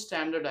eases more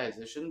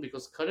standardization,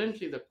 because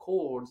currently the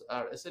codes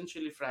are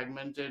essentially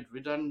fragmented,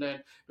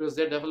 redundant, because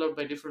they're developed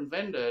by different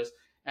vendors,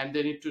 and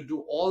they need to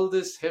do all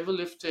this heavy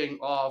lifting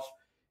of,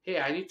 hey,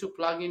 I need to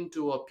plug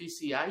into a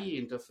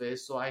PCIe interface,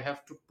 so I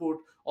have to put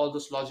all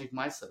this logic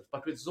myself.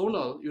 But with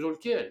Zonal, you don't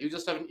care. You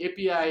just have an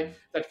API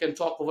that can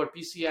talk over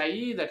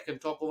PCIe, that can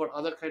talk over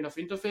other kind of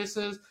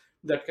interfaces,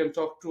 that can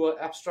talk to an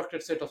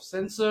abstracted set of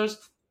sensors.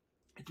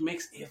 It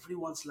makes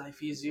everyone's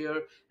life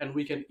easier, and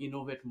we can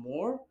innovate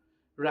more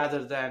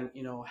rather than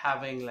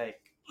having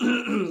like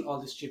all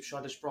these chip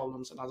shortage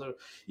problems and other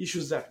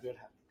issues that we're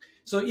having.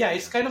 So yeah,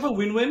 it's kind of a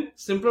win-win.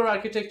 Simpler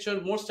architecture,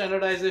 more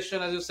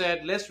standardization, as you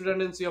said, less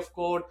redundancy of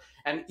code,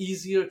 and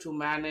easier to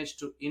manage,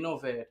 to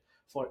innovate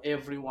for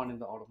everyone in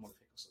the automotive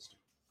ecosystem.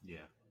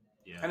 Yeah,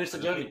 yeah. And it's a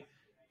journey.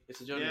 It's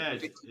a journey. Yeah,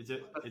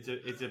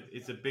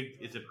 it's a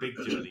big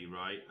journey,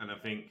 right? And I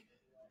think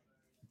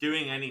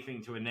doing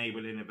anything to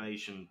enable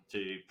innovation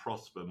to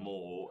prosper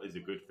more is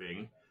a good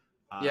thing.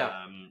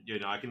 Yeah.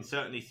 I can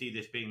certainly see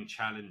this being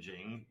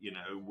challenging,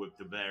 with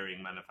the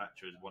varying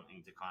manufacturers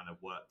wanting to kind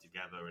of work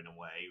together in a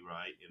way,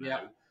 right?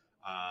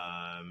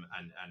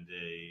 And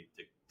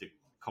the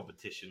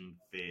competition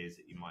fears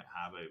that you might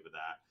have over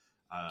that.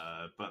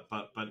 But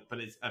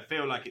I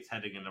feel like it's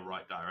heading in the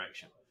right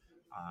direction.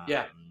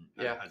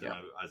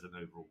 As an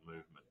overall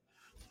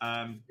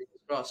movement.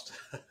 Crossed.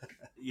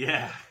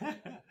 Yeah.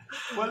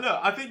 Well, look,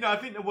 I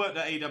think the work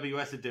that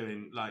AWS are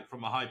doing, like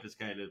from a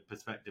hyperscaler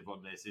perspective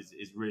on this,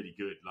 is really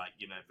good. Like,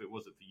 if it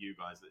wasn't for you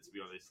guys, let's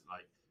be honest,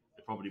 like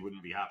it probably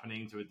wouldn't be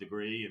happening to a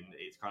degree, and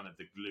it's kind of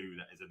the glue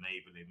that is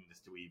enabling this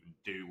to even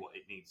do what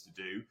it needs to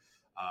do,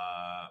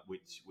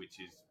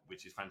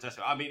 which is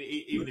fantastic. I mean,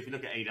 even if you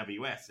look at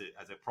AWS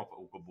as a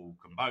profitable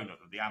component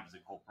of the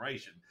Amazon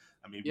corporation,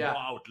 I mean,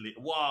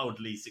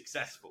 wildly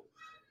successful,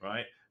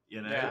 right?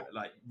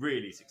 Like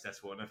really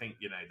successful, and I think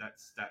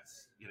that's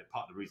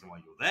part of the reason why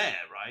you're there,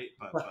 right?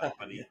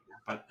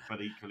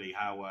 But equally,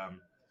 how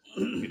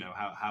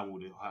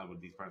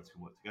would these brands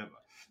can work together?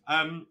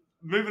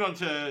 moving on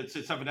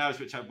to something else,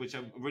 which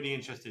I'm really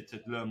interested to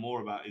learn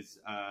more about, is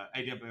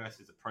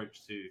AWS's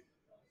approach to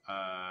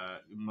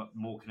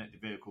more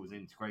connected vehicles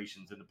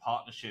integrations and the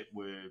partnership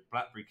with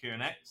BlackBerry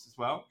QNX as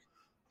well.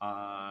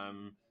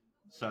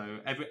 So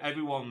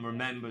everyone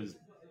remembers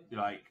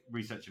like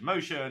Research in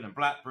Motion and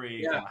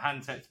BlackBerry Yeah. from a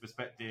handsets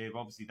perspective.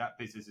 Obviously, that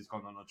business has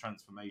gone on a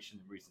transformation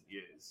in recent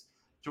years.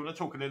 Do you want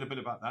to talk a little bit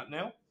about that,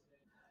 Neil?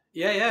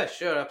 Yeah,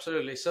 sure,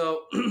 absolutely.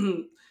 So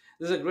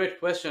this is a great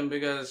question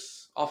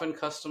because often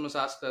customers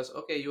ask us,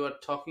 okay, you are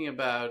talking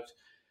about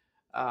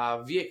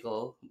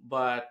vehicle,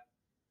 but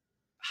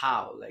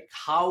how? Like,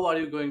 how are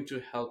you going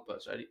to help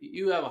us? Right?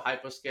 You have a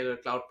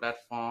hyperscaler cloud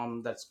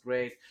platform, that's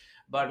great,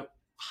 but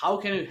how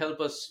can you help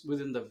us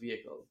within the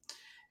vehicle?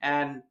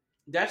 And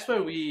that's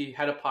where we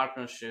had a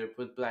partnership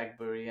with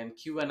BlackBerry, and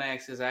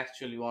QNX is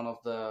actually one of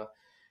the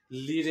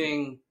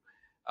leading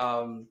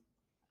um,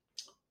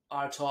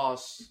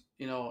 RTOS,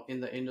 in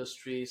the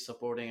industry,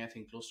 supporting I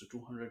think close to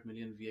 200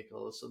 million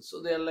vehicles.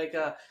 So they're like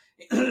a,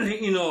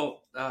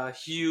 a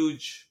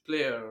huge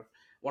player,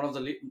 one of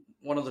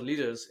the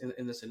leaders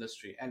in this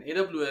industry. And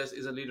AWS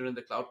is a leader in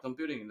the cloud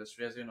computing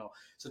industry, as you know.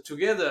 So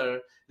together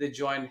they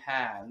join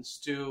hands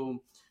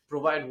to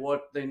provide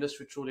what the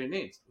industry truly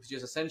needs, which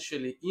is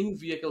essentially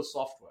in-vehicle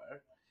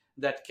software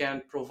that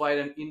can provide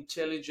an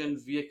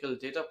intelligent vehicle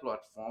data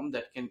platform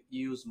that can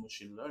use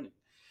machine learning.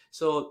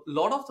 So a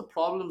lot of the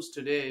problems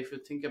today, if you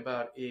think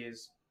about,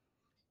 is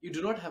you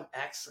do not have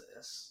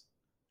access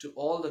to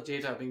all the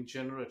data being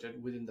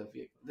generated within the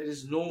vehicle. There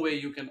is no way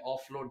you can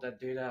offload that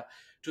data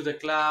to the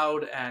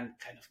cloud and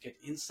kind of get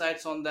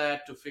insights on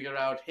that to figure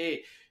out,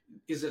 hey,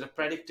 is it a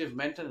predictive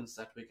maintenance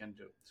that we can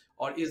do?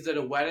 Or is there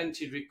a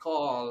warranty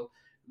recall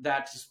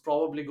that is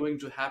probably going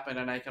to happen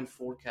and I can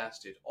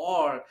forecast it?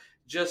 Or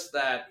just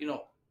that,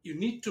 you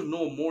need to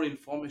know more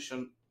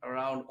information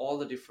around all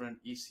the different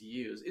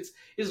ECUs.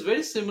 It's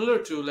very similar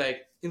to,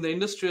 like, in the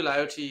industrial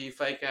IoT,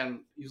 if I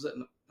can use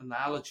an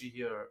analogy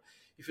here.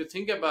 If you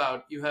think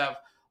about, you have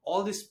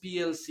all these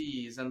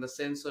PLCs and the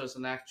sensors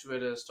and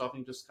actuators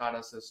talking to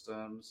SCADA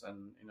systems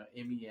and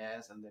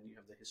MES, and then you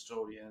have the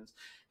historians,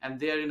 and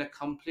they are in a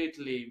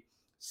completely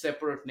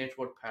separate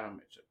network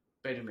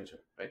perimeter,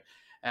 right?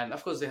 And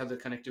of course, they have the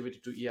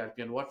connectivity to ERP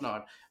and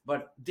whatnot,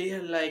 but they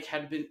are like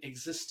had been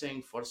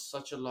existing for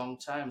such a long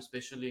time,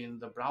 especially in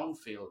the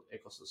brownfield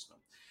ecosystem.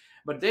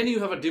 But then you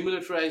have a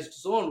demilitarized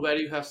zone where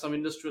you have some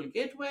industrial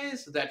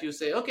gateways that you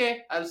say,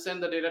 okay, I'll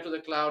send the data to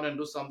the cloud and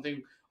do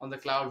something on the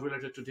cloud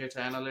related to data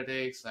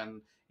analytics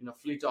and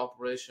fleet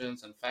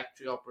operations and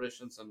factory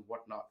operations and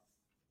whatnot.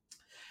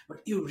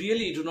 But you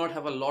really do not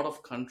have a lot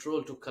of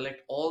control to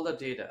collect all the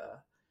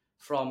data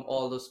from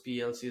all those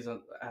PLCs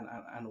and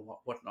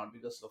whatnot,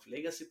 because of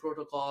legacy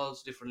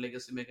protocols, different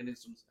legacy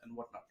mechanisms and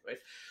whatnot, right?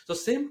 So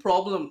same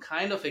problem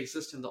kind of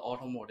exists in the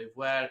automotive,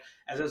 where,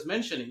 as I was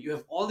mentioning, you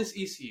have all these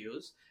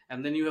ECUs,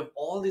 and then you have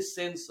all these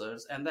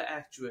sensors and the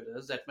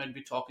actuators that might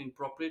be talking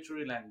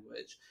proprietary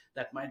language,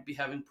 that might be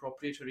having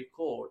proprietary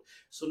code.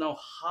 So now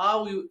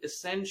how you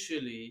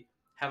essentially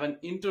have an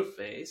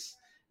interface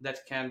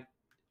that can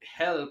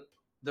help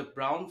the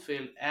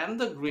brownfield and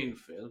the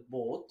greenfield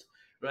both,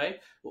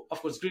 right?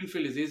 Of course,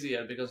 greenfield is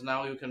easier because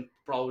now you can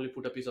probably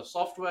put a piece of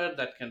software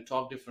that can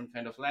talk different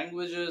kind of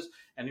languages,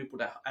 and you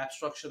put an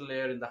abstraction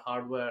layer in the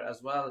hardware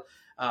as well,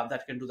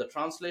 that can do the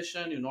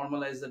translation. You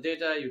normalize the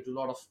data, you do a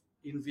lot of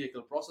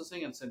in-vehicle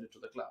processing and send it to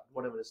the cloud,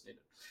 whatever is needed.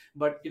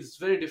 But it's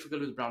very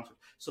difficult with brownfield.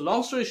 So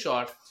long story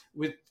short,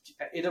 with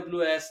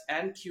AWS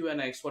and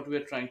QNX, what we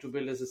are trying to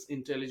build is this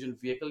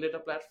intelligent vehicle data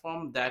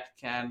platform that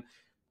can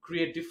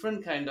create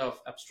different kind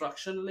of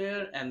abstraction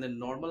layer and then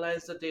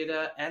normalize the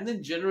data and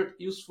then generate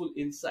useful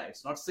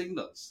insights, not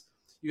signals.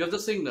 You have the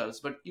signals,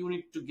 but you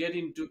need to get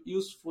into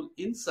useful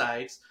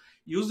insights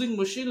using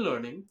machine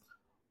learning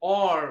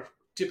or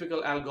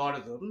typical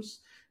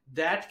algorithms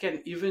that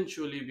can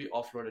eventually be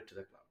offloaded to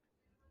the cloud.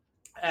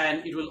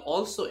 And it will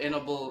also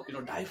enable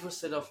diverse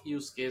set of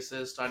use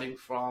cases, starting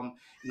from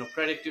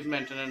predictive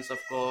maintenance, of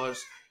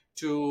course,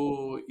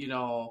 to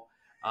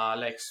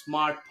like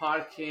smart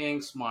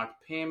parking, smart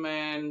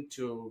payment,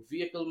 to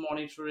vehicle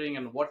monitoring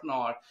and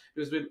whatnot,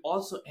 because we'll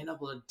also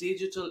enable a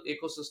digital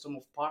ecosystem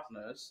of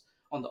partners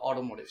on the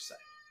automotive side,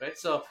 right?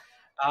 So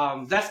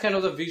that's kind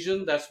of the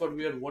vision. That's what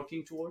we are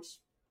working towards,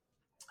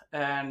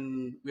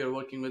 and we are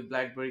working with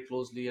BlackBerry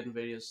closely and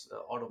various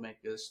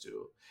automakers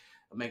to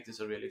make this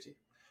a reality.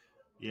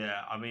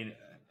 Yeah, I mean,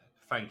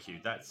 thank you.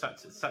 That's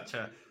such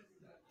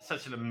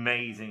an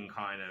amazing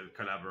kind of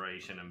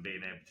collaboration and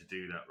being able to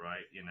do that,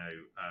 right?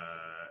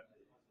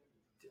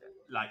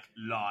 Like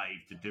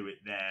live, to do it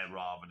there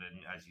rather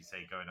than, as you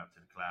say, going up to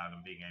the cloud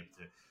and being able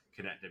to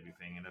connect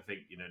everything. And I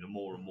think the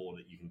more and more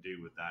that you can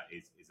do with that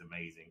is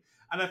amazing.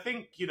 And I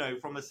think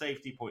from a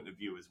safety point of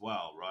view as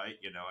well, right?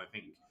 I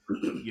think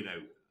you know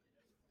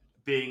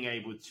being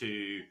able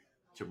to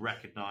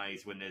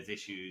recognize when there's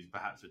issues,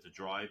 perhaps with the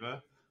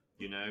driver,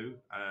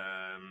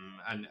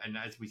 and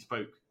as we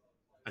spoke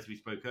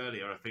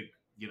earlier, I think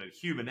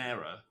human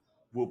error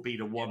will be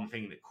the one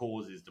thing that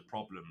causes the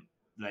problem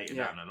later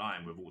Yeah, down the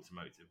line with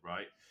automotive,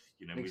 right?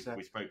 You know,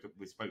 exactly.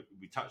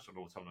 we touched on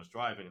autonomous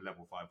driving,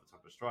 level 5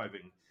 autonomous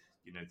driving.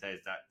 You know,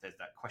 there's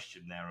that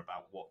question there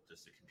about what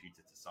does the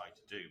computer decide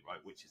to do, right?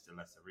 Which is the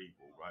lesser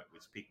evil, right?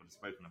 Which people have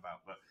spoken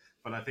about,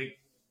 but I think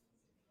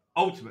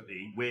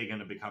ultimately we're going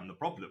to become the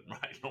problem,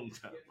 right? Long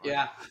term, right?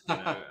 Yeah. You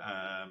know,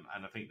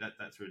 and I think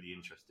that's really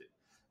interesting.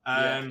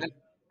 Yeah, Um,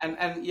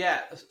 and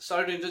yeah,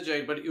 sorry to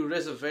interject, but you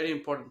raise a very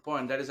important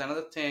point. That is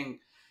another thing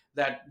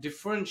that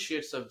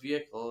differentiates a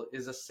vehicle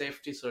is the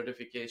safety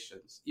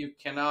certifications. You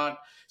cannot,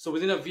 so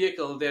within a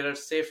vehicle there are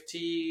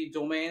safety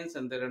domains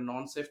and there are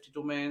non-safety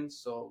domains.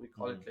 So we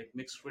call it mm, like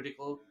mixed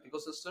critical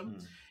ecosystem,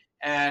 mm,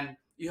 and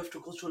you have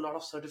to go through a lot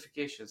of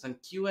certifications. And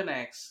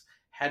QNX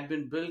had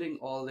been building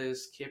all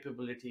these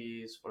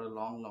capabilities for a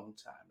long, long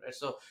time, right?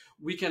 So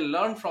we can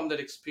learn from their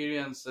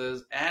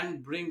experiences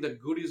and bring the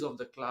goodies of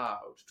the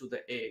cloud to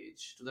the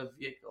edge, to the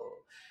vehicle,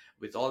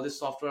 with all these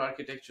software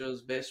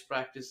architectures, best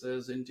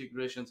practices,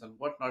 integrations, and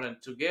whatnot.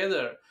 And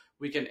together,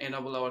 we can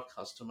enable our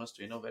customers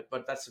to innovate.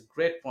 But that's a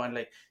great point.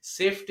 Like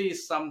safety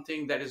is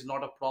something that is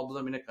not a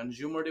problem in a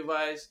consumer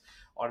device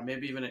or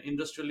maybe even an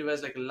industrial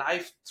device, like a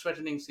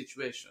life-threatening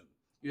situation.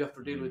 You have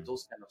to deal with mm,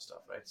 those kind of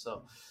stuff, right?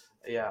 So,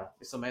 yeah,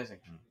 it's amazing.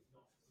 mm.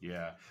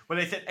 Yeah. Well,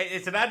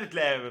 it's an added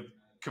layer of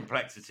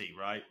complexity,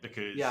 right?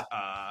 Yeah, Because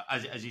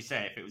as you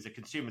say, if it was a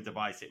consumer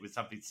device, it was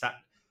something sat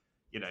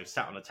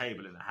on a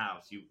table in the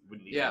house, you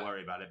wouldn't need to yeah,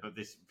 worry about it. But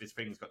this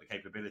thing's got the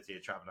capability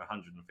of traveling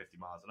 150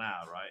 miles an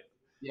hour, right?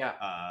 yeah,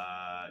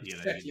 You,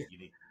 exactly.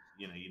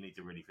 you need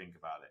to really think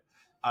about it.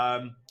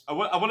 I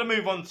want to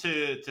move on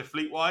to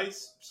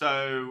Fleetwise.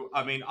 So,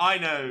 I mean, I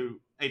know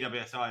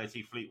AWS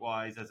IoT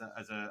Fleetwise as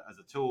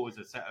a tool, as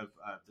a set of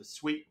the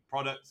suite of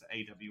products that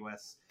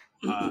AWS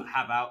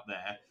have out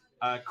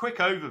there. Quick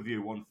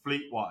overview on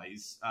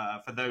Fleetwise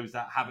for those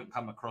that haven't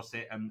come across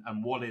it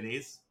and what it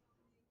is.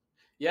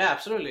 Yeah,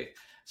 absolutely.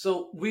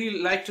 So we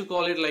like to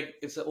call it like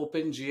it's an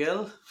open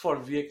GL for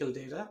vehicle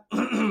data.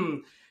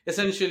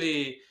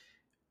 Essentially,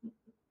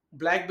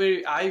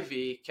 BlackBerry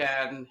Ivy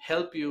can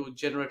help you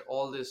generate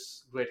all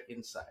these great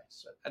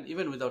insights, right? And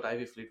even without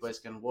Ivy,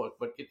 Fleetwise can work.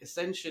 But it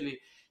essentially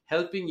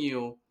helping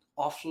you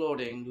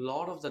offloading a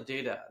lot of the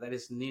data that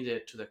is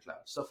needed to the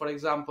cloud. So, for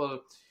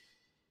example,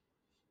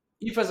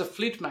 if as a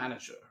fleet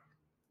manager,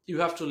 you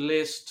have to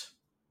list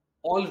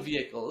all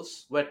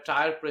vehicles where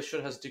tire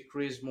pressure has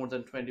decreased more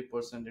than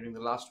 20% during the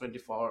last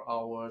 24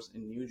 hours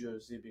in New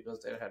Jersey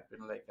because there had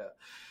been like a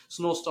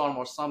snowstorm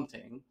or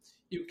something,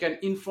 you can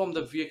inform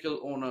the vehicle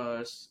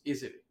owners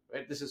easily,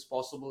 right? This is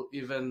possible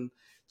even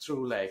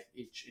through like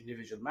each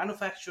individual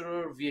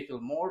manufacturer,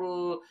 vehicle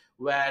model,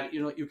 where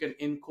you can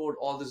encode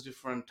all these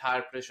different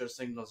tire pressure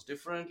signals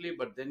differently,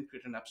 but then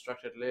create an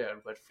abstracted layer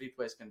where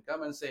Fleetwise can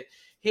come and say,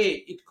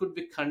 hey, it could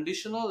be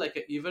conditional, like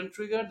an event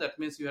trigger. That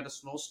means you had a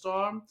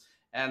snowstorm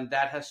and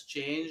that has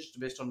changed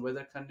based on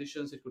weather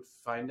conditions. It could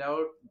find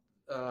out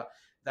uh,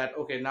 that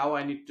okay, now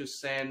I need to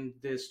send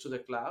this to the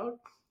cloud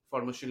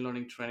for machine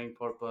learning training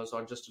purpose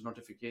or just a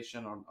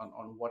notification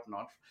on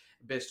whatnot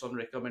based on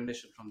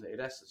recommendation from the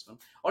ADAS system.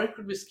 Or it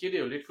could be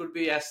scheduled. It could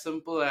be as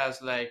simple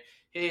as like,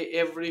 hey,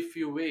 every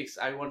few weeks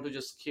I want to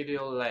just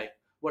schedule like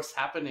what's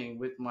happening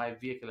with my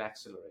vehicle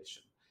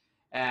acceleration.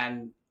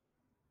 And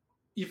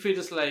if it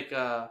is like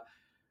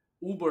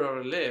Uber or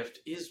a Lyft,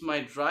 is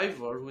my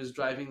driver who is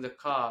driving the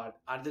car,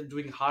 are they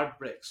doing hard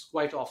brakes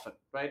quite often,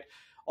 right?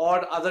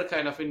 Or other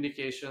kind of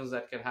indications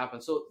that can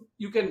happen. So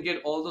you can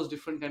get all those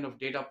different kind of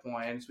data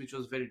points, which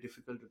was very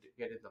difficult to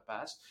get in the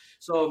past.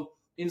 So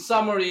in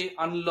summary,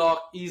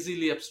 unlock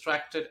easily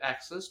abstracted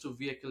access to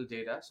vehicle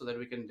data so that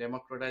we can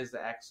democratize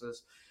the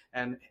access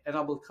and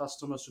enable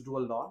customers to do a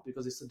lot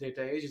because it's the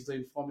data age, it's the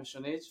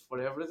information age for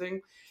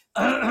everything.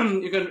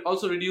 You can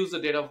also reduce the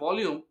data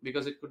volume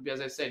because it could be,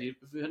 as I said,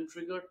 event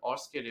triggered or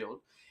scheduled.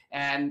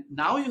 And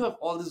now you have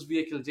all this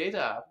vehicle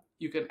data,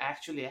 you can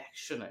actually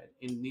action it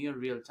in near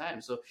real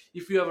time. So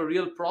if you have a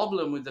real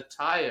problem with the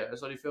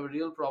tires or if you have a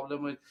real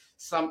problem with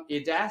some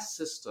ADAS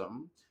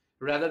system,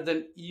 rather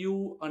than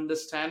you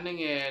understanding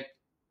it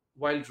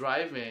while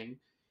driving,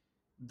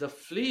 the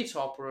fleet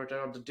operator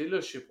or the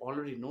dealership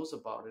already knows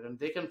about it and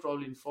they can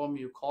probably inform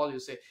you, call you,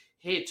 say,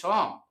 hey,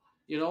 Tom,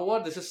 you know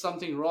what, this is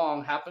something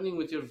wrong happening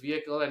with your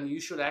vehicle and you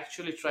should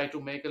actually try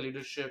to make a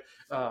dealership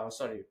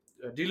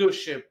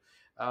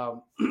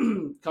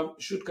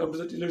should come to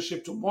the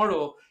dealership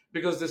tomorrow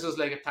because this is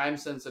like a time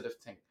sensitive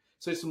thing.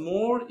 So it's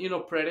more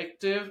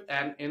predictive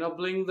and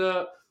enabling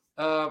the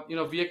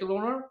vehicle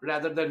owner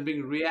rather than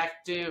being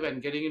reactive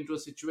and getting into a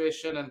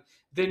situation and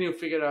then you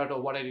figure out, oh,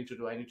 what I need to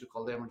do, I need to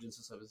call the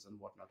emergency service and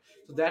whatnot.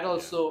 So that Yeah.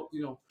 also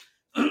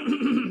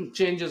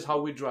changes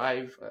how we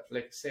drive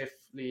like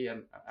safely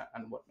and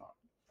whatnot.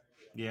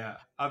 Yeah,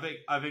 I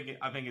think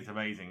it's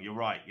amazing. You're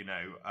right.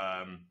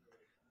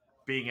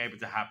 Being able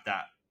to have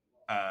that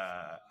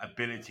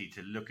ability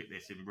to look at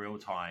this in real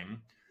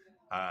time,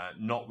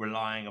 and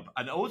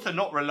also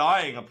not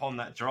relying upon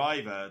that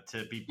driver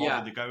to be Yeah,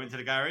 bothered to go into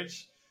the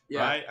garage.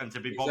 right? And to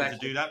be bothered to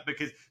do that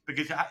because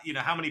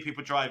how many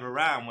people drive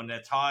around when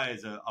their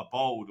tires are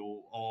bald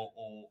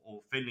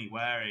or thinly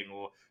wearing,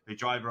 or they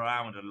drive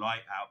around with a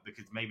light out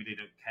because maybe they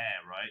don't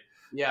care, right?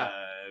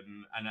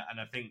 And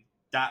I think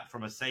that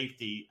from a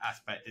safety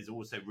aspect is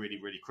also really,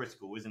 really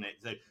critical, isn't it?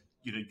 So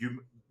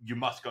you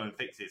must go and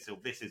fix it. So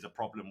if this is a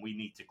problem, we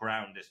need to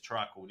ground this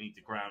truck, or we need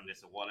to ground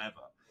this, or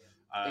whatever.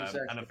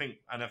 And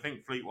I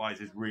think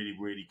Fleetwise is really,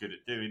 really good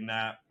at doing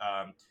that.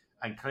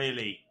 And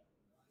clearly,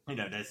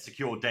 there's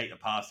secure data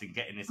passing,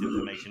 getting this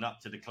information up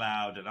to the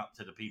cloud and up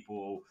to the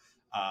people,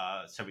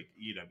 so we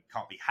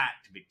can't be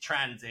hacked, big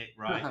transit,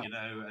 right?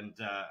 And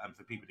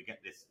for people to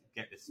get this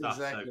stuff.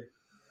 So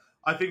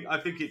I think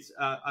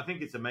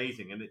it's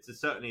amazing, and it's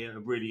certainly a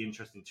really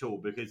interesting tool,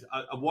 because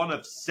one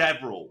of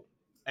several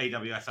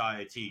AWS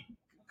IoT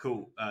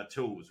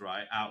tools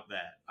right out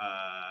there,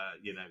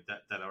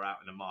 that are out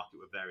in the market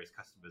with various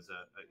customers,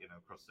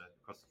 across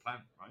the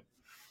planet,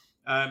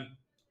 right?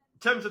 In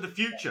terms of the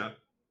future,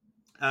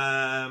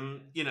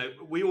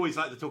 we always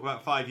like to talk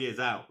about 5 years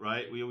out,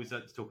 right? We always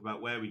like to talk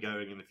about where we're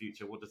going in the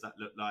future. What does that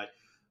look like?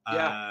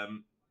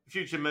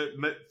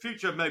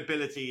 Future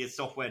mobility is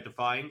software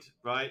defined,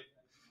 right?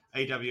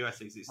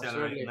 AWS is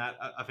accelerating that.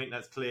 I think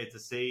that's clear to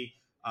see.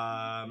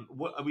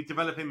 What are we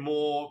developing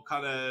more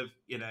kind of,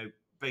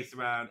 based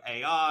around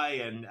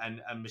AI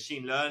and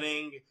machine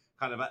learning,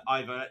 kind of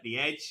either at the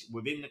edge,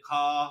 within the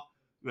car?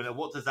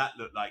 What does that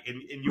look like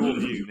in your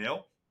view,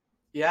 Neil?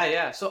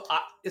 Yeah. So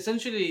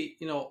essentially,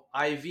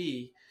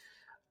 IV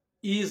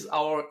is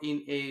our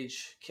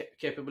in-age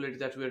capability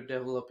that we're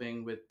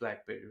developing with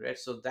BlackBerry, right?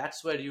 So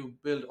that's where you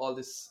build all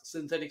these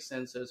synthetic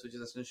sensors, which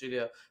is essentially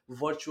a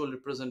virtual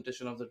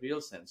representation of the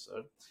real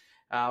sensor,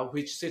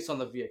 which sits on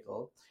the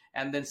vehicle.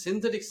 And then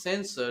synthetic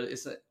sensor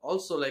is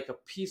also like a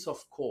piece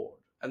of code.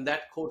 And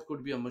that code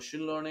could be a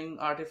machine learning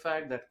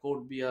artifact. That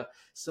could be a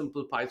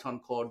simple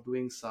Python code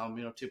doing some,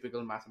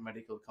 typical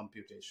mathematical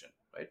computation,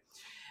 right?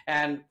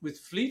 And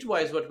with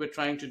Fleetwise, what we're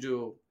trying to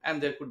do,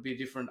 and there could be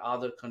different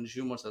other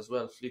consumers as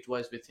well.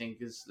 Fleetwise, we think,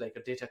 is like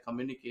a data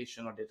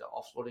communication or data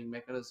offloading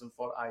mechanism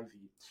for IV,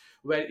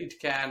 where it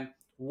can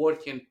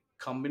work in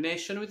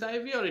combination with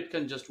IV, or it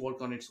can just work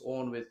on its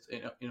own with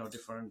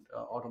different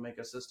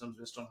automaker systems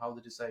based on how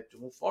they decide to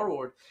move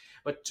forward.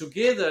 But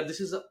together, this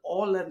is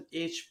all an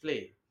edge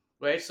play,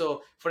 right?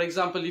 So, for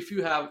example, if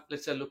you have,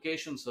 let's say, a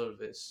location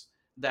service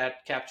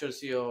that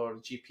captures your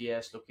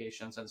GPS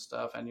locations and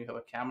stuff, and you have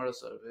a camera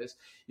service,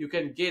 you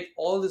can get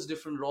all these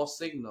different raw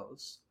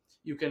signals.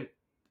 You can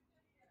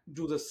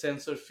do the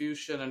sensor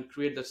fusion and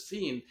create the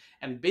scene,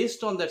 and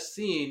based on that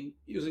scene,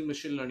 using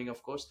machine learning,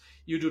 of course,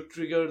 you do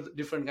trigger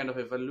different kind of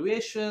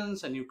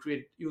evaluations, and you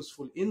create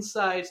useful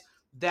insights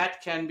that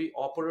can be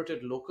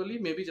operated locally,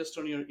 maybe just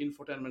on your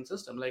infotainment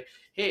system. Like,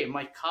 hey,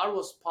 my car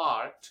was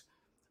parked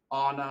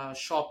on a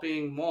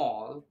shopping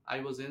mall. I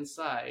was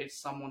inside,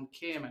 someone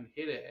came and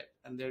hit it,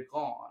 and they're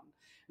gone.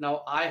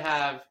 Now I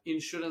have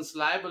insurance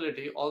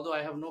liability, although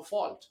I have no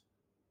fault.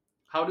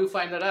 How do you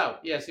find that out?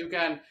 Yes, you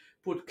can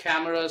put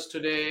cameras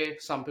today.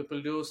 Some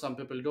people do, some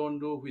people don't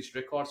do, which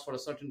records for a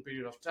certain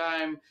period of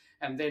time.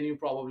 And then you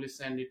probably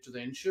send it to the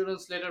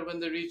insurance later when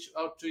they reach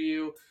out to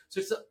you.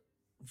 So it's a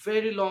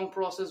very long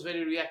process,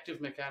 very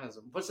reactive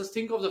mechanism. But just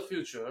think of the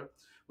future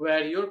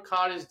where your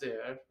car is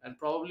there and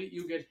probably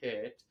you get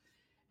hit,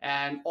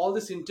 and all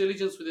this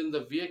intelligence within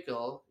the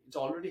vehicle, it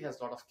already has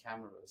a lot of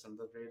cameras and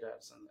the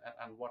radars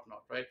and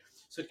whatnot, right?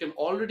 So it can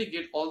already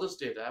get all this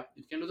data.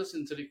 It can do the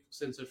synthetic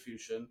sensor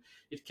fusion.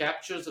 It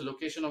captures the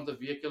location of the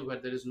vehicle where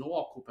there is no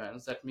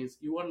occupants. That means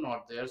you are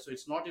not there, so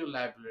it's not your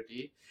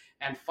liability.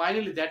 And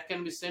finally, that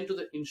can be sent to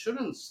the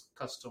insurance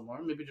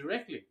customer, maybe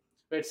directly,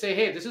 right? Say,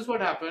 hey, this is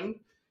what happened.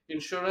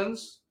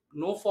 Insurance,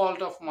 no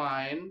fault of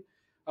mine.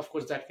 Of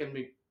course, that can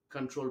be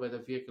controlled by the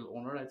vehicle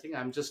owner. I think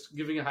I'm just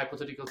giving a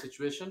hypothetical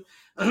situation.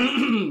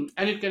 And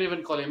it can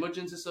even call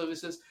emergency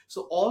services.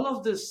 So all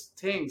of these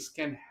things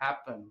can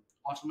happen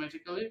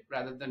automatically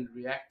rather than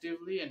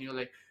reactively. And you're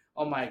like,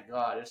 oh my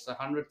God, it's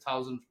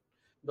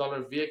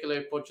 $100,000 vehicle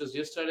I purchased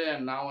yesterday,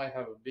 and now I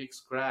have a big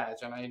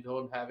scratch and I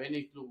don't have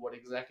any clue what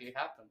exactly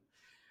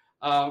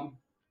happened.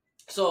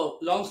 So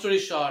long story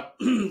short,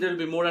 there will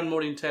be more and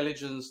more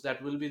intelligence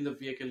that will be in the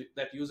vehicle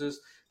that uses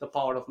the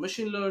power of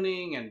machine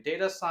learning and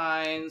data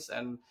science,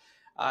 and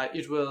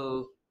it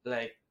will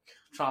like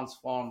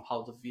transform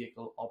how the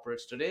vehicle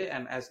operates today.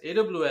 And as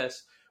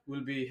AWS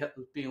will be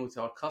helping with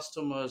our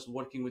customers,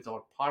 working with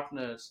our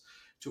partners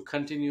to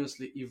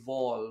continuously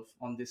evolve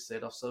on this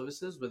set of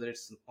services, whether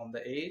it's on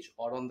the edge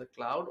or on the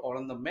cloud or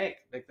on the MEC,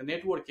 like the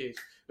network edge.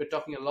 We're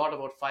talking a lot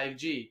about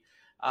 5G.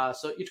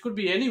 So it could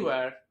be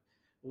anywhere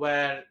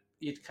where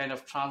it kind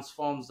of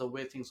transforms the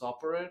way things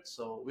operate.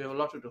 So we have a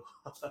lot to do.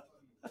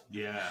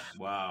 Yeah,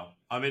 wow.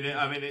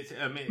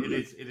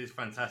 It is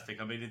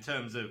fantastic. I mean, in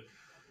terms of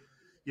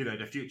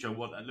the future,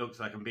 what that looks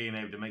like, and being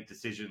able to make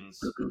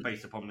decisions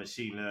based upon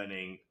machine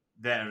learning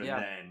there and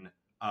then,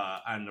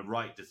 and the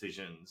right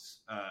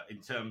decisions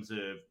in terms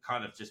of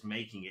kind of just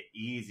making it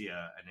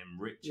easier and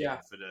enriching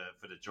for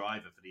the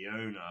driver, for the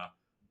owner.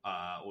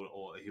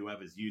 or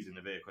whoever's using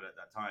the vehicle at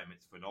that time,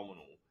 it's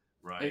phenomenal,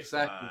 right?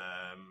 Exactly.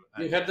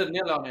 You And hit the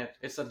nail on it.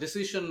 It's a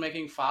decision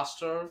making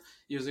faster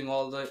using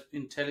all the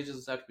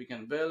intelligence that we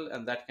can build,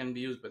 and that can be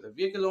used by the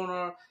vehicle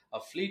owner, a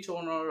fleet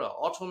owner, a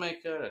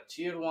automaker, a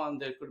tier one.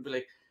 There could be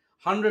like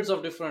hundreds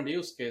of different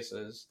use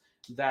cases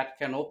that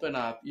can open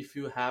up if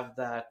you have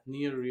that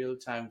near real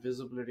time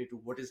visibility to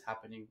what is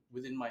happening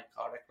within my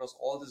car across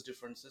all these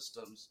different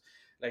systems,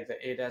 like the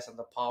ADAS and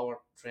the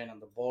powertrain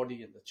and the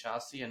body and the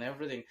chassis and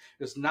everything.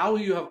 Because now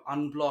you have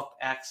unblocked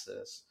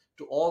access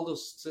to all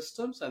those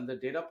systems and the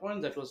data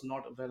point that was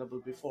not available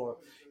before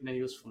in a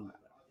useful manner.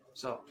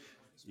 So,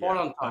 spot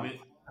yeah, on, I Tom. mean,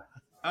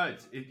 oh,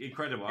 it's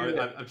incredible.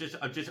 Yeah,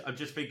 I'm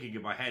just thinking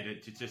in my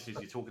head, just as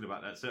you're talking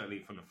about that, certainly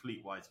from a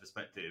fleet-wise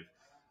perspective.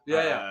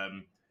 yeah.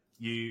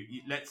 You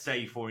let's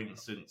say, for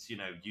instance,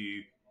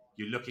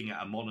 you're looking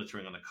at a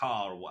monitoring on a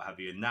car or what have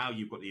you, and now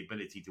you've got the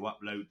ability to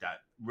upload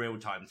that real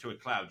time to a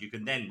cloud. You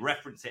can then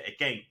reference it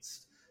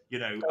against, a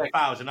Correct.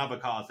 thousand other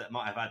cars that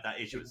might have had that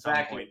issue at some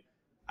Exactly. point,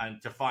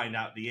 and to find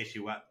out the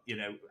issue at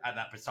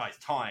that precise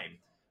time,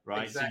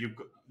 right? Exactly.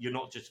 So you're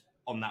not just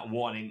on that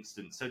one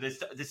instance. So there's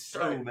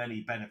so Right.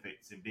 many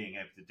benefits in being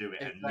able to do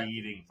it and Exactly.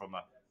 leading from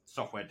a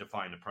software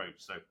defined approach.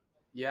 So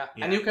Yeah,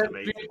 yeah, and you it's can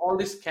amazing. create all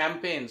these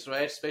campaigns,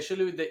 right?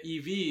 Especially with the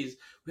EVs,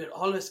 we're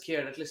always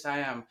scared. At least I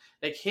am.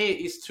 Like, hey,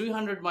 is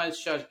 300 miles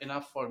charge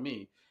enough for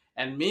me?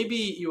 And maybe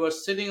you are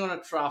sitting on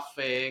a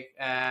traffic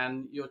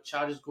and your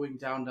charge is going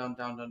down, down,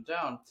 down, down,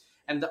 down.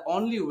 And the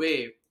only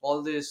way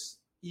all these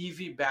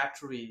EV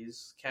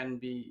batteries can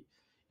be,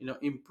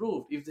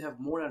 improved if they have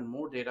more and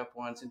more data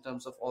points in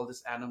terms of all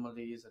these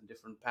anomalies and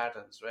different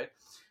patterns, right?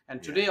 And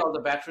Yeah. today, all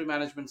the battery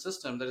management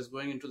system that is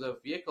going into the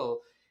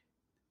vehicle,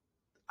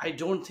 I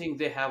don't think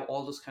they have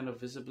all those kind of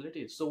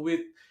visibility. So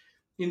with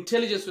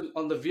intelligence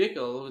on the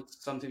vehicle, with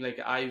something like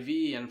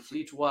IV and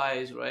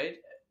fleet-wise, right?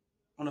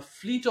 On a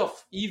fleet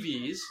of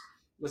EVs,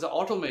 as an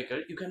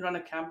automaker, you can run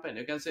a campaign.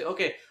 You can say,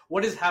 okay,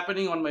 what is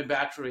happening on my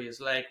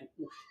batteries? Like,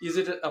 is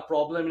it a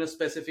problem in a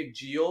specific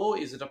geo?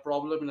 Is it a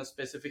problem in a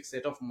specific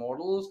set of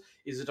models?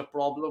 Is it a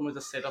problem with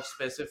a set of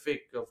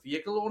specific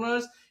vehicle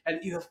owners? And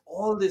you have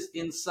all these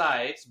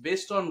insights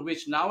based on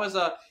which now as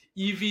a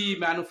EV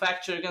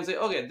manufacturer, you can say,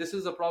 okay, this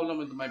is the problem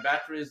with my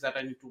batteries that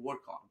I need to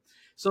work on.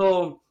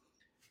 So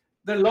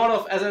there are a lot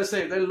of, as I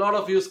say, there are a lot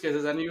of use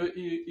cases, and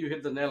you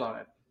hit the nail on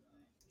it.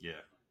 Yeah,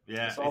 It's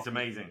it's awesome.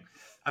 amazing.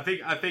 I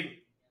think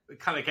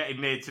kind of getting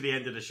near to the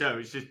end of the show.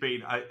 It's just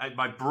been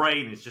my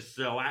brain is just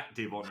so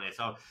active on this.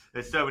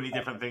 There's so many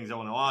different things I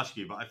want to ask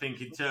you, but I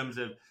think in terms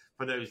of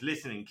for those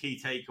listening, key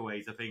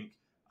takeaways. I think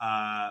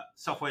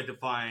software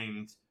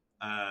defined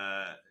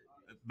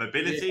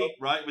mobility, Vehicle.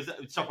 right? Was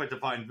that software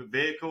defined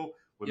vehicle?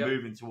 We're Yep.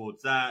 moving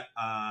towards that.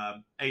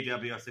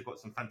 AWS have got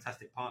some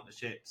fantastic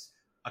partnerships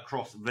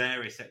across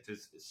various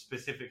sectors,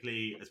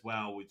 specifically as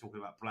well. We're talking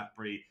about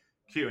BlackBerry,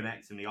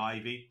 QNX, and the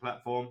Ivy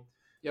platform.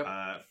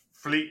 Yep.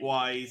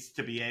 Fleet-wise,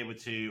 to be able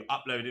to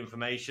upload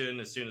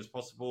information as soon as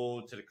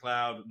possible to the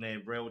cloud,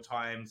 near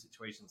real-time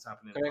situations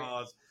happening in Correct.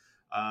 cars.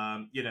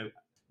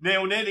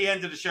 Neil, near the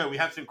end of the show, we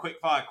have some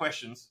quick-fire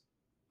questions.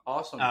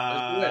 Awesome.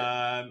 Let's do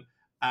it.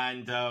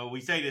 And we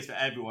say this for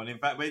everyone. In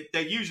fact,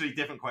 they're usually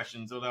different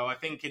questions. Although I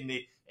think in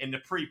the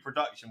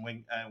pre-production,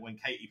 when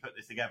Katie put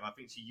this together, I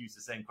think she used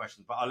the same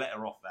questions. But I'll let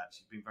her off that.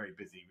 She's been very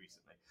busy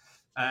recently.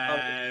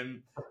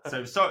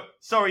 So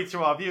sorry to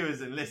our viewers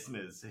and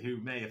listeners who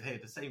may have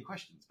heard the same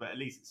questions, but at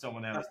least it's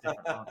someone else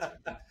different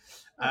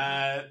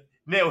answering.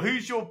 Neil,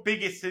 who's your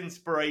biggest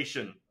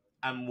inspiration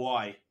and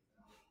why?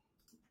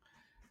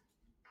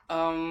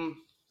 I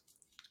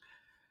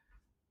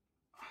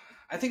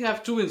think I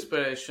have two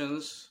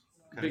inspirations.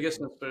 Okay. Biggest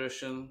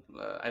inspiration.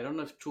 I don't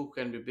know if two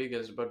can be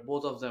biggest, but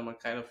both of them are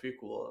kind of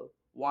equal.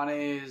 One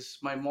is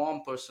my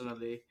mom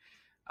personally.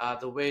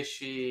 The way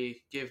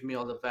she gave me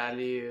all the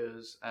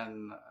values,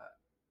 and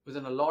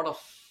within a lot of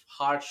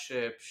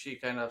hardship, she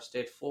kind of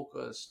stayed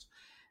focused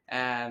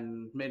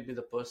and made me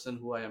the person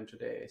who I am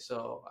today.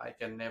 So I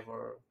can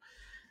never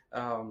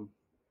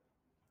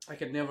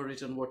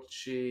return what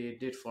she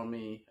did for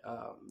me.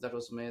 That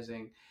was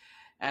amazing.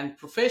 And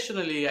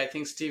professionally, I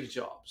think Steve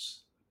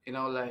Jobs.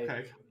 Okay.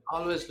 I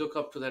always look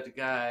up to that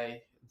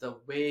guy. The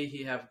way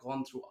he have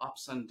gone through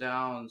ups and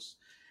downs,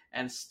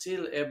 and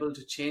still able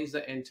to change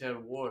the entire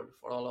world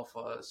for all of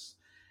us.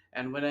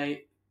 And when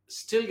I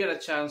still get a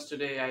chance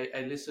today,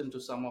 I listen to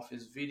some of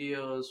his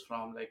videos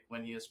from like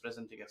when he was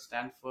presenting at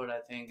Stanford, I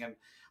think, and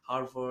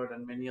Harvard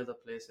and many other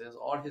places,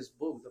 or his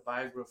book, the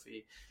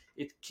biography.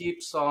 It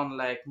keeps on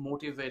like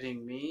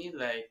motivating me.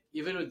 Like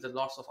even with the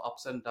lots of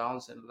ups and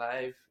downs in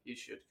life, you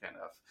should kind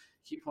of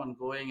keep on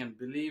going and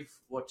believe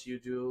what you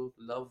do,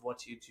 love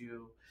what you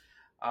do.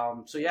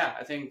 So yeah,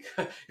 I think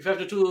if I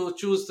have to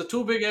choose the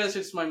two biggest,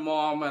 it's my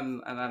mom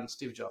and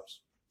Steve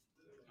Jobs.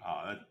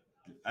 Oh,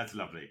 that's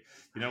lovely.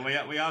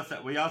 We asked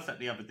that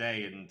the other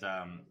day, and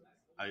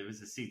it was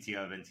the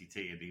CTO of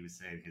NTT, and he was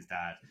saying his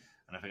dad,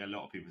 and I think a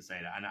lot of people say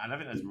that, and I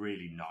think that's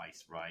really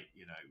nice, right?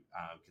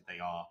 Because they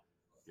are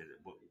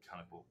what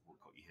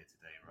got you here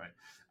today,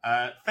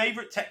 right?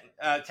 Favorite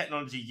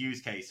technology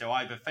use case. So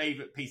either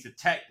favorite piece of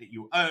tech that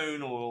you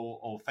own,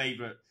 or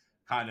favorite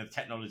kind of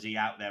technology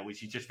out there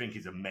which you just think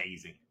is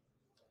amazing.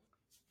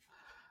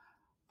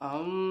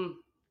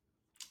 Um,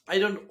 I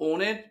don't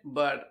own it,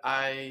 but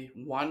I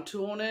want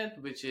to own it,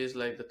 which is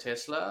like the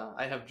Tesla.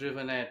 I have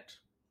driven it,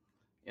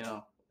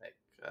 like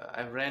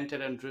I've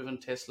rented and driven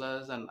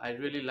Teslas, and I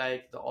really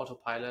like the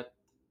autopilot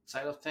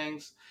side of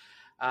things.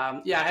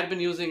 Yeah, I had been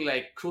using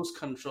like cruise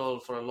control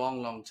for a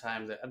long, long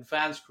time, the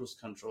advanced cruise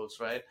controls,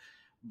 right?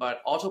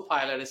 But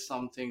autopilot is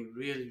something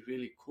really,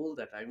 really cool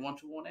that I want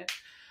to own it.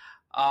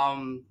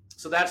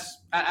 So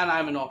that's, and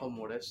I'm in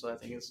automotive, so I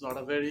think it's not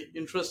a very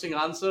interesting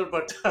answer,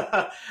 but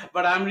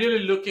but I'm really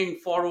looking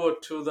forward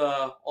to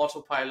the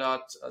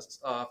autopilot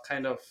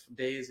kind of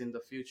days in the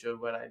future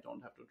where I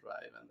don't have to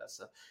drive, and that's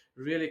a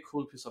really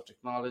cool piece of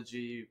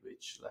technology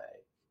which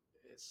like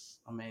is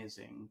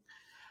amazing.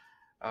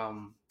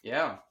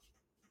 Yeah.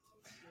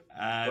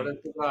 What else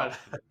you got?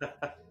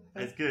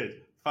 It's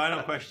good.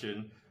 Final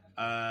question.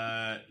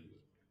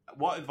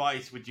 What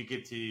advice would you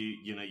give to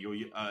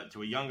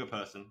to a younger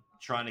person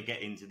trying to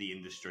get into the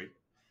industry,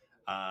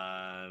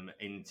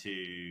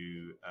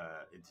 into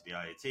the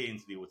IoT,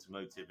 into the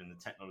automotive and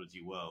the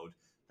technology world,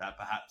 that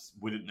perhaps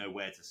wouldn't know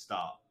where to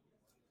start?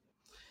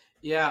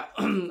 Yeah,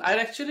 I'd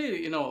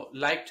actually,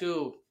 like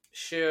to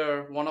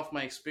share one of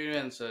my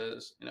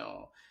experiences.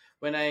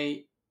 When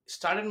I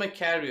started my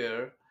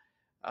career,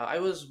 I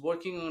was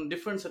working on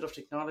different set of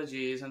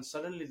technologies, and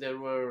suddenly there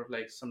were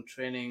like some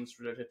trainings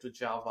related to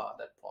Java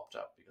that popped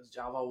up because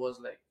Java was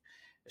like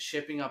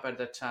shaping up at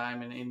that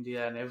time in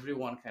India, and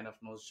everyone kind of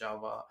knows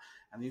Java,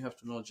 and you have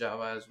to know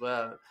Java as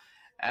well.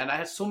 And I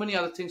had so many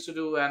other things to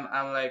do, and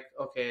I'm like,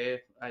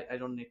 okay, I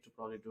don't need to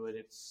probably do it.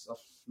 It's of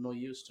no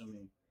use to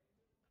me.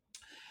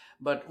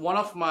 But one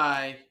of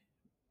my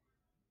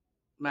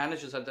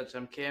managers at that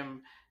time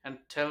came and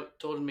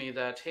told me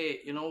that, hey,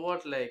 you know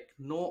what, like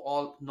no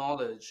all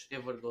knowledge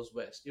ever goes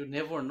west. You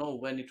never know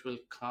when it will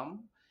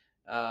come.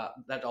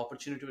 That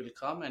opportunity will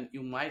come, and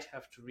you might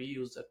have to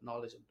reuse that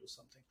knowledge and do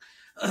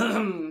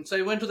something. So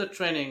I went to the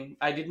training.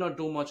 I did not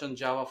do much on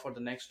Java for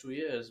the next 2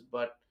 years,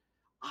 but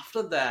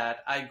after that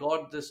I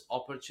got this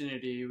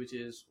opportunity, which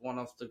is one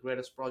of the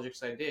greatest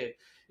projects I did.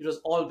 It was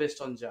all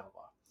based on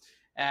Java,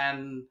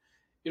 and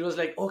it was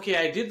like, okay,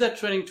 I did that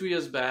training 2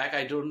 years back.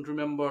 I don't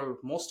remember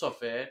most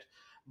of it,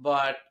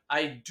 but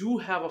I do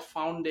have a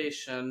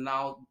foundation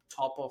now,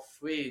 top of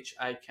which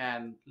I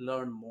can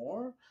learn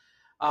more.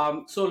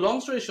 So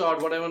long story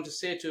short, what I want to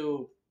say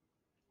to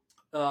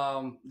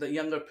the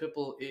younger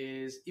people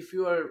is, if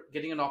you are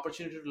getting an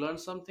opportunity to learn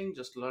something,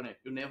 just learn it.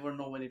 You never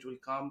know when it will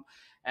come,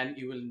 and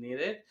you will need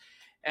it.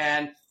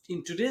 And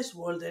in today's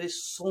world, there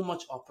is so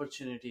much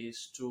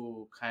opportunities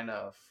to kind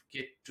of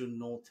get to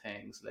know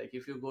things. Like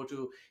if you go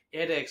to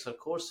edX or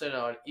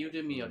Coursera or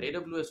Udemy or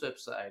AWS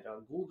website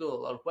or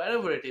Google or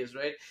wherever it is,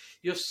 right?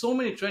 You have so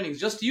many trainings.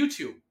 Just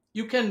YouTube.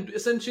 You can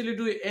essentially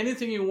do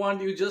anything you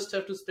want. You just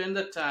have to spend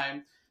the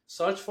time,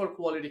 search for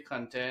quality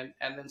content,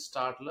 and then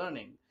start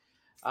learning.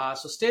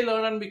 So stay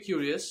learn and be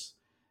curious.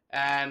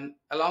 And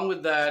along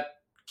with that,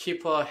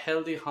 keep a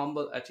healthy,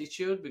 humble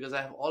attitude, because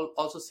I have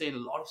also seen a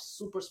lot of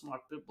super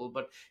smart people,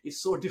 but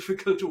it's so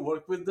difficult to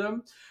work with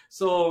them.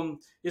 So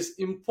it's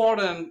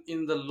important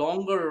in the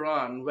longer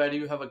run where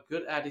you have a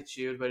good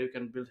attitude, where you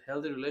can build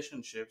healthy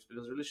relationships,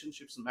 because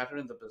relationships matter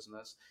in the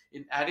business,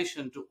 in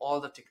addition to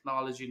all the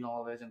technology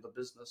knowledge and the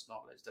business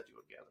knowledge that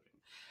you're gathering.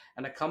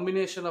 And a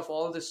combination of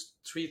all these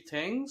three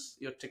things,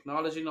 your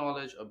technology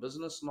knowledge, your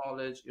business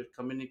knowledge, your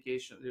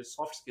communication, your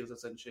soft skills,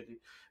 essentially,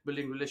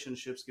 building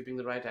relationships, keeping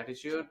the right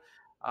attitude,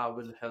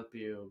 will help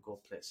you go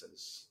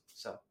places.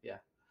 So, yeah,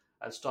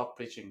 I'll stop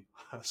preaching.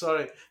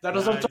 Sorry, that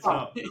was on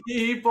top.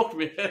 He poked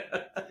me.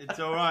 It's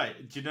all right.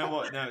 Do you know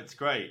what? No, it's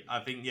great. I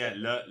think, yeah,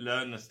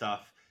 learn the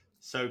stuff,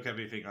 soak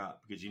everything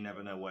up, because you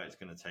never know where it's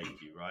going to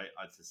take you, right?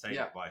 It's the same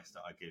advice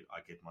that I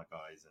give my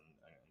guys and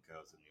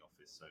girls in the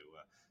office. So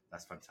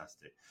that's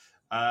fantastic.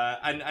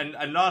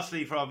 And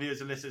lastly, for our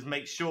viewers and listeners,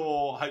 make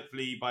sure,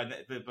 hopefully by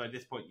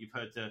this point, you've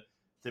heard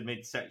the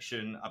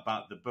midsection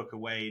about the book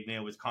away.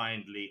 Neil was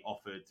kindly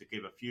offered to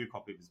give a few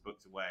copies of his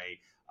books away.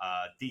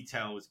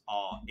 Details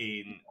are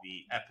in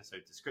the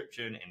episode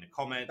description, in the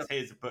comments.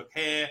 Here's the book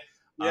here.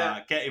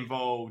 Get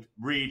involved,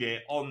 read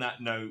it. On that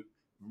note,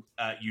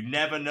 you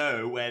never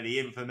know where the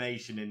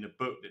information in the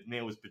book that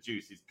Neil has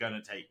produced is going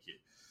to take you.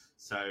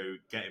 So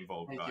get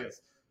involved, Thank guys. you.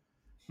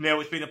 Neil,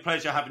 it's been a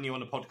pleasure having you on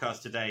the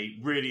podcast today.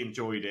 Really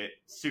enjoyed it.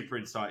 Super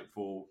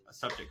insightful, a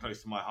subject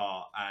close to my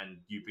heart, and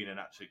you've been an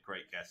absolute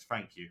great guest.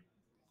 Thank you.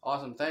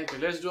 Awesome. Thank you.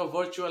 Let's do a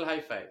virtual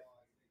high five.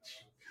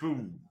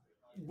 Boom.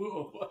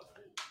 Boom.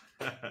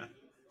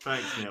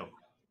 Thanks, Neil.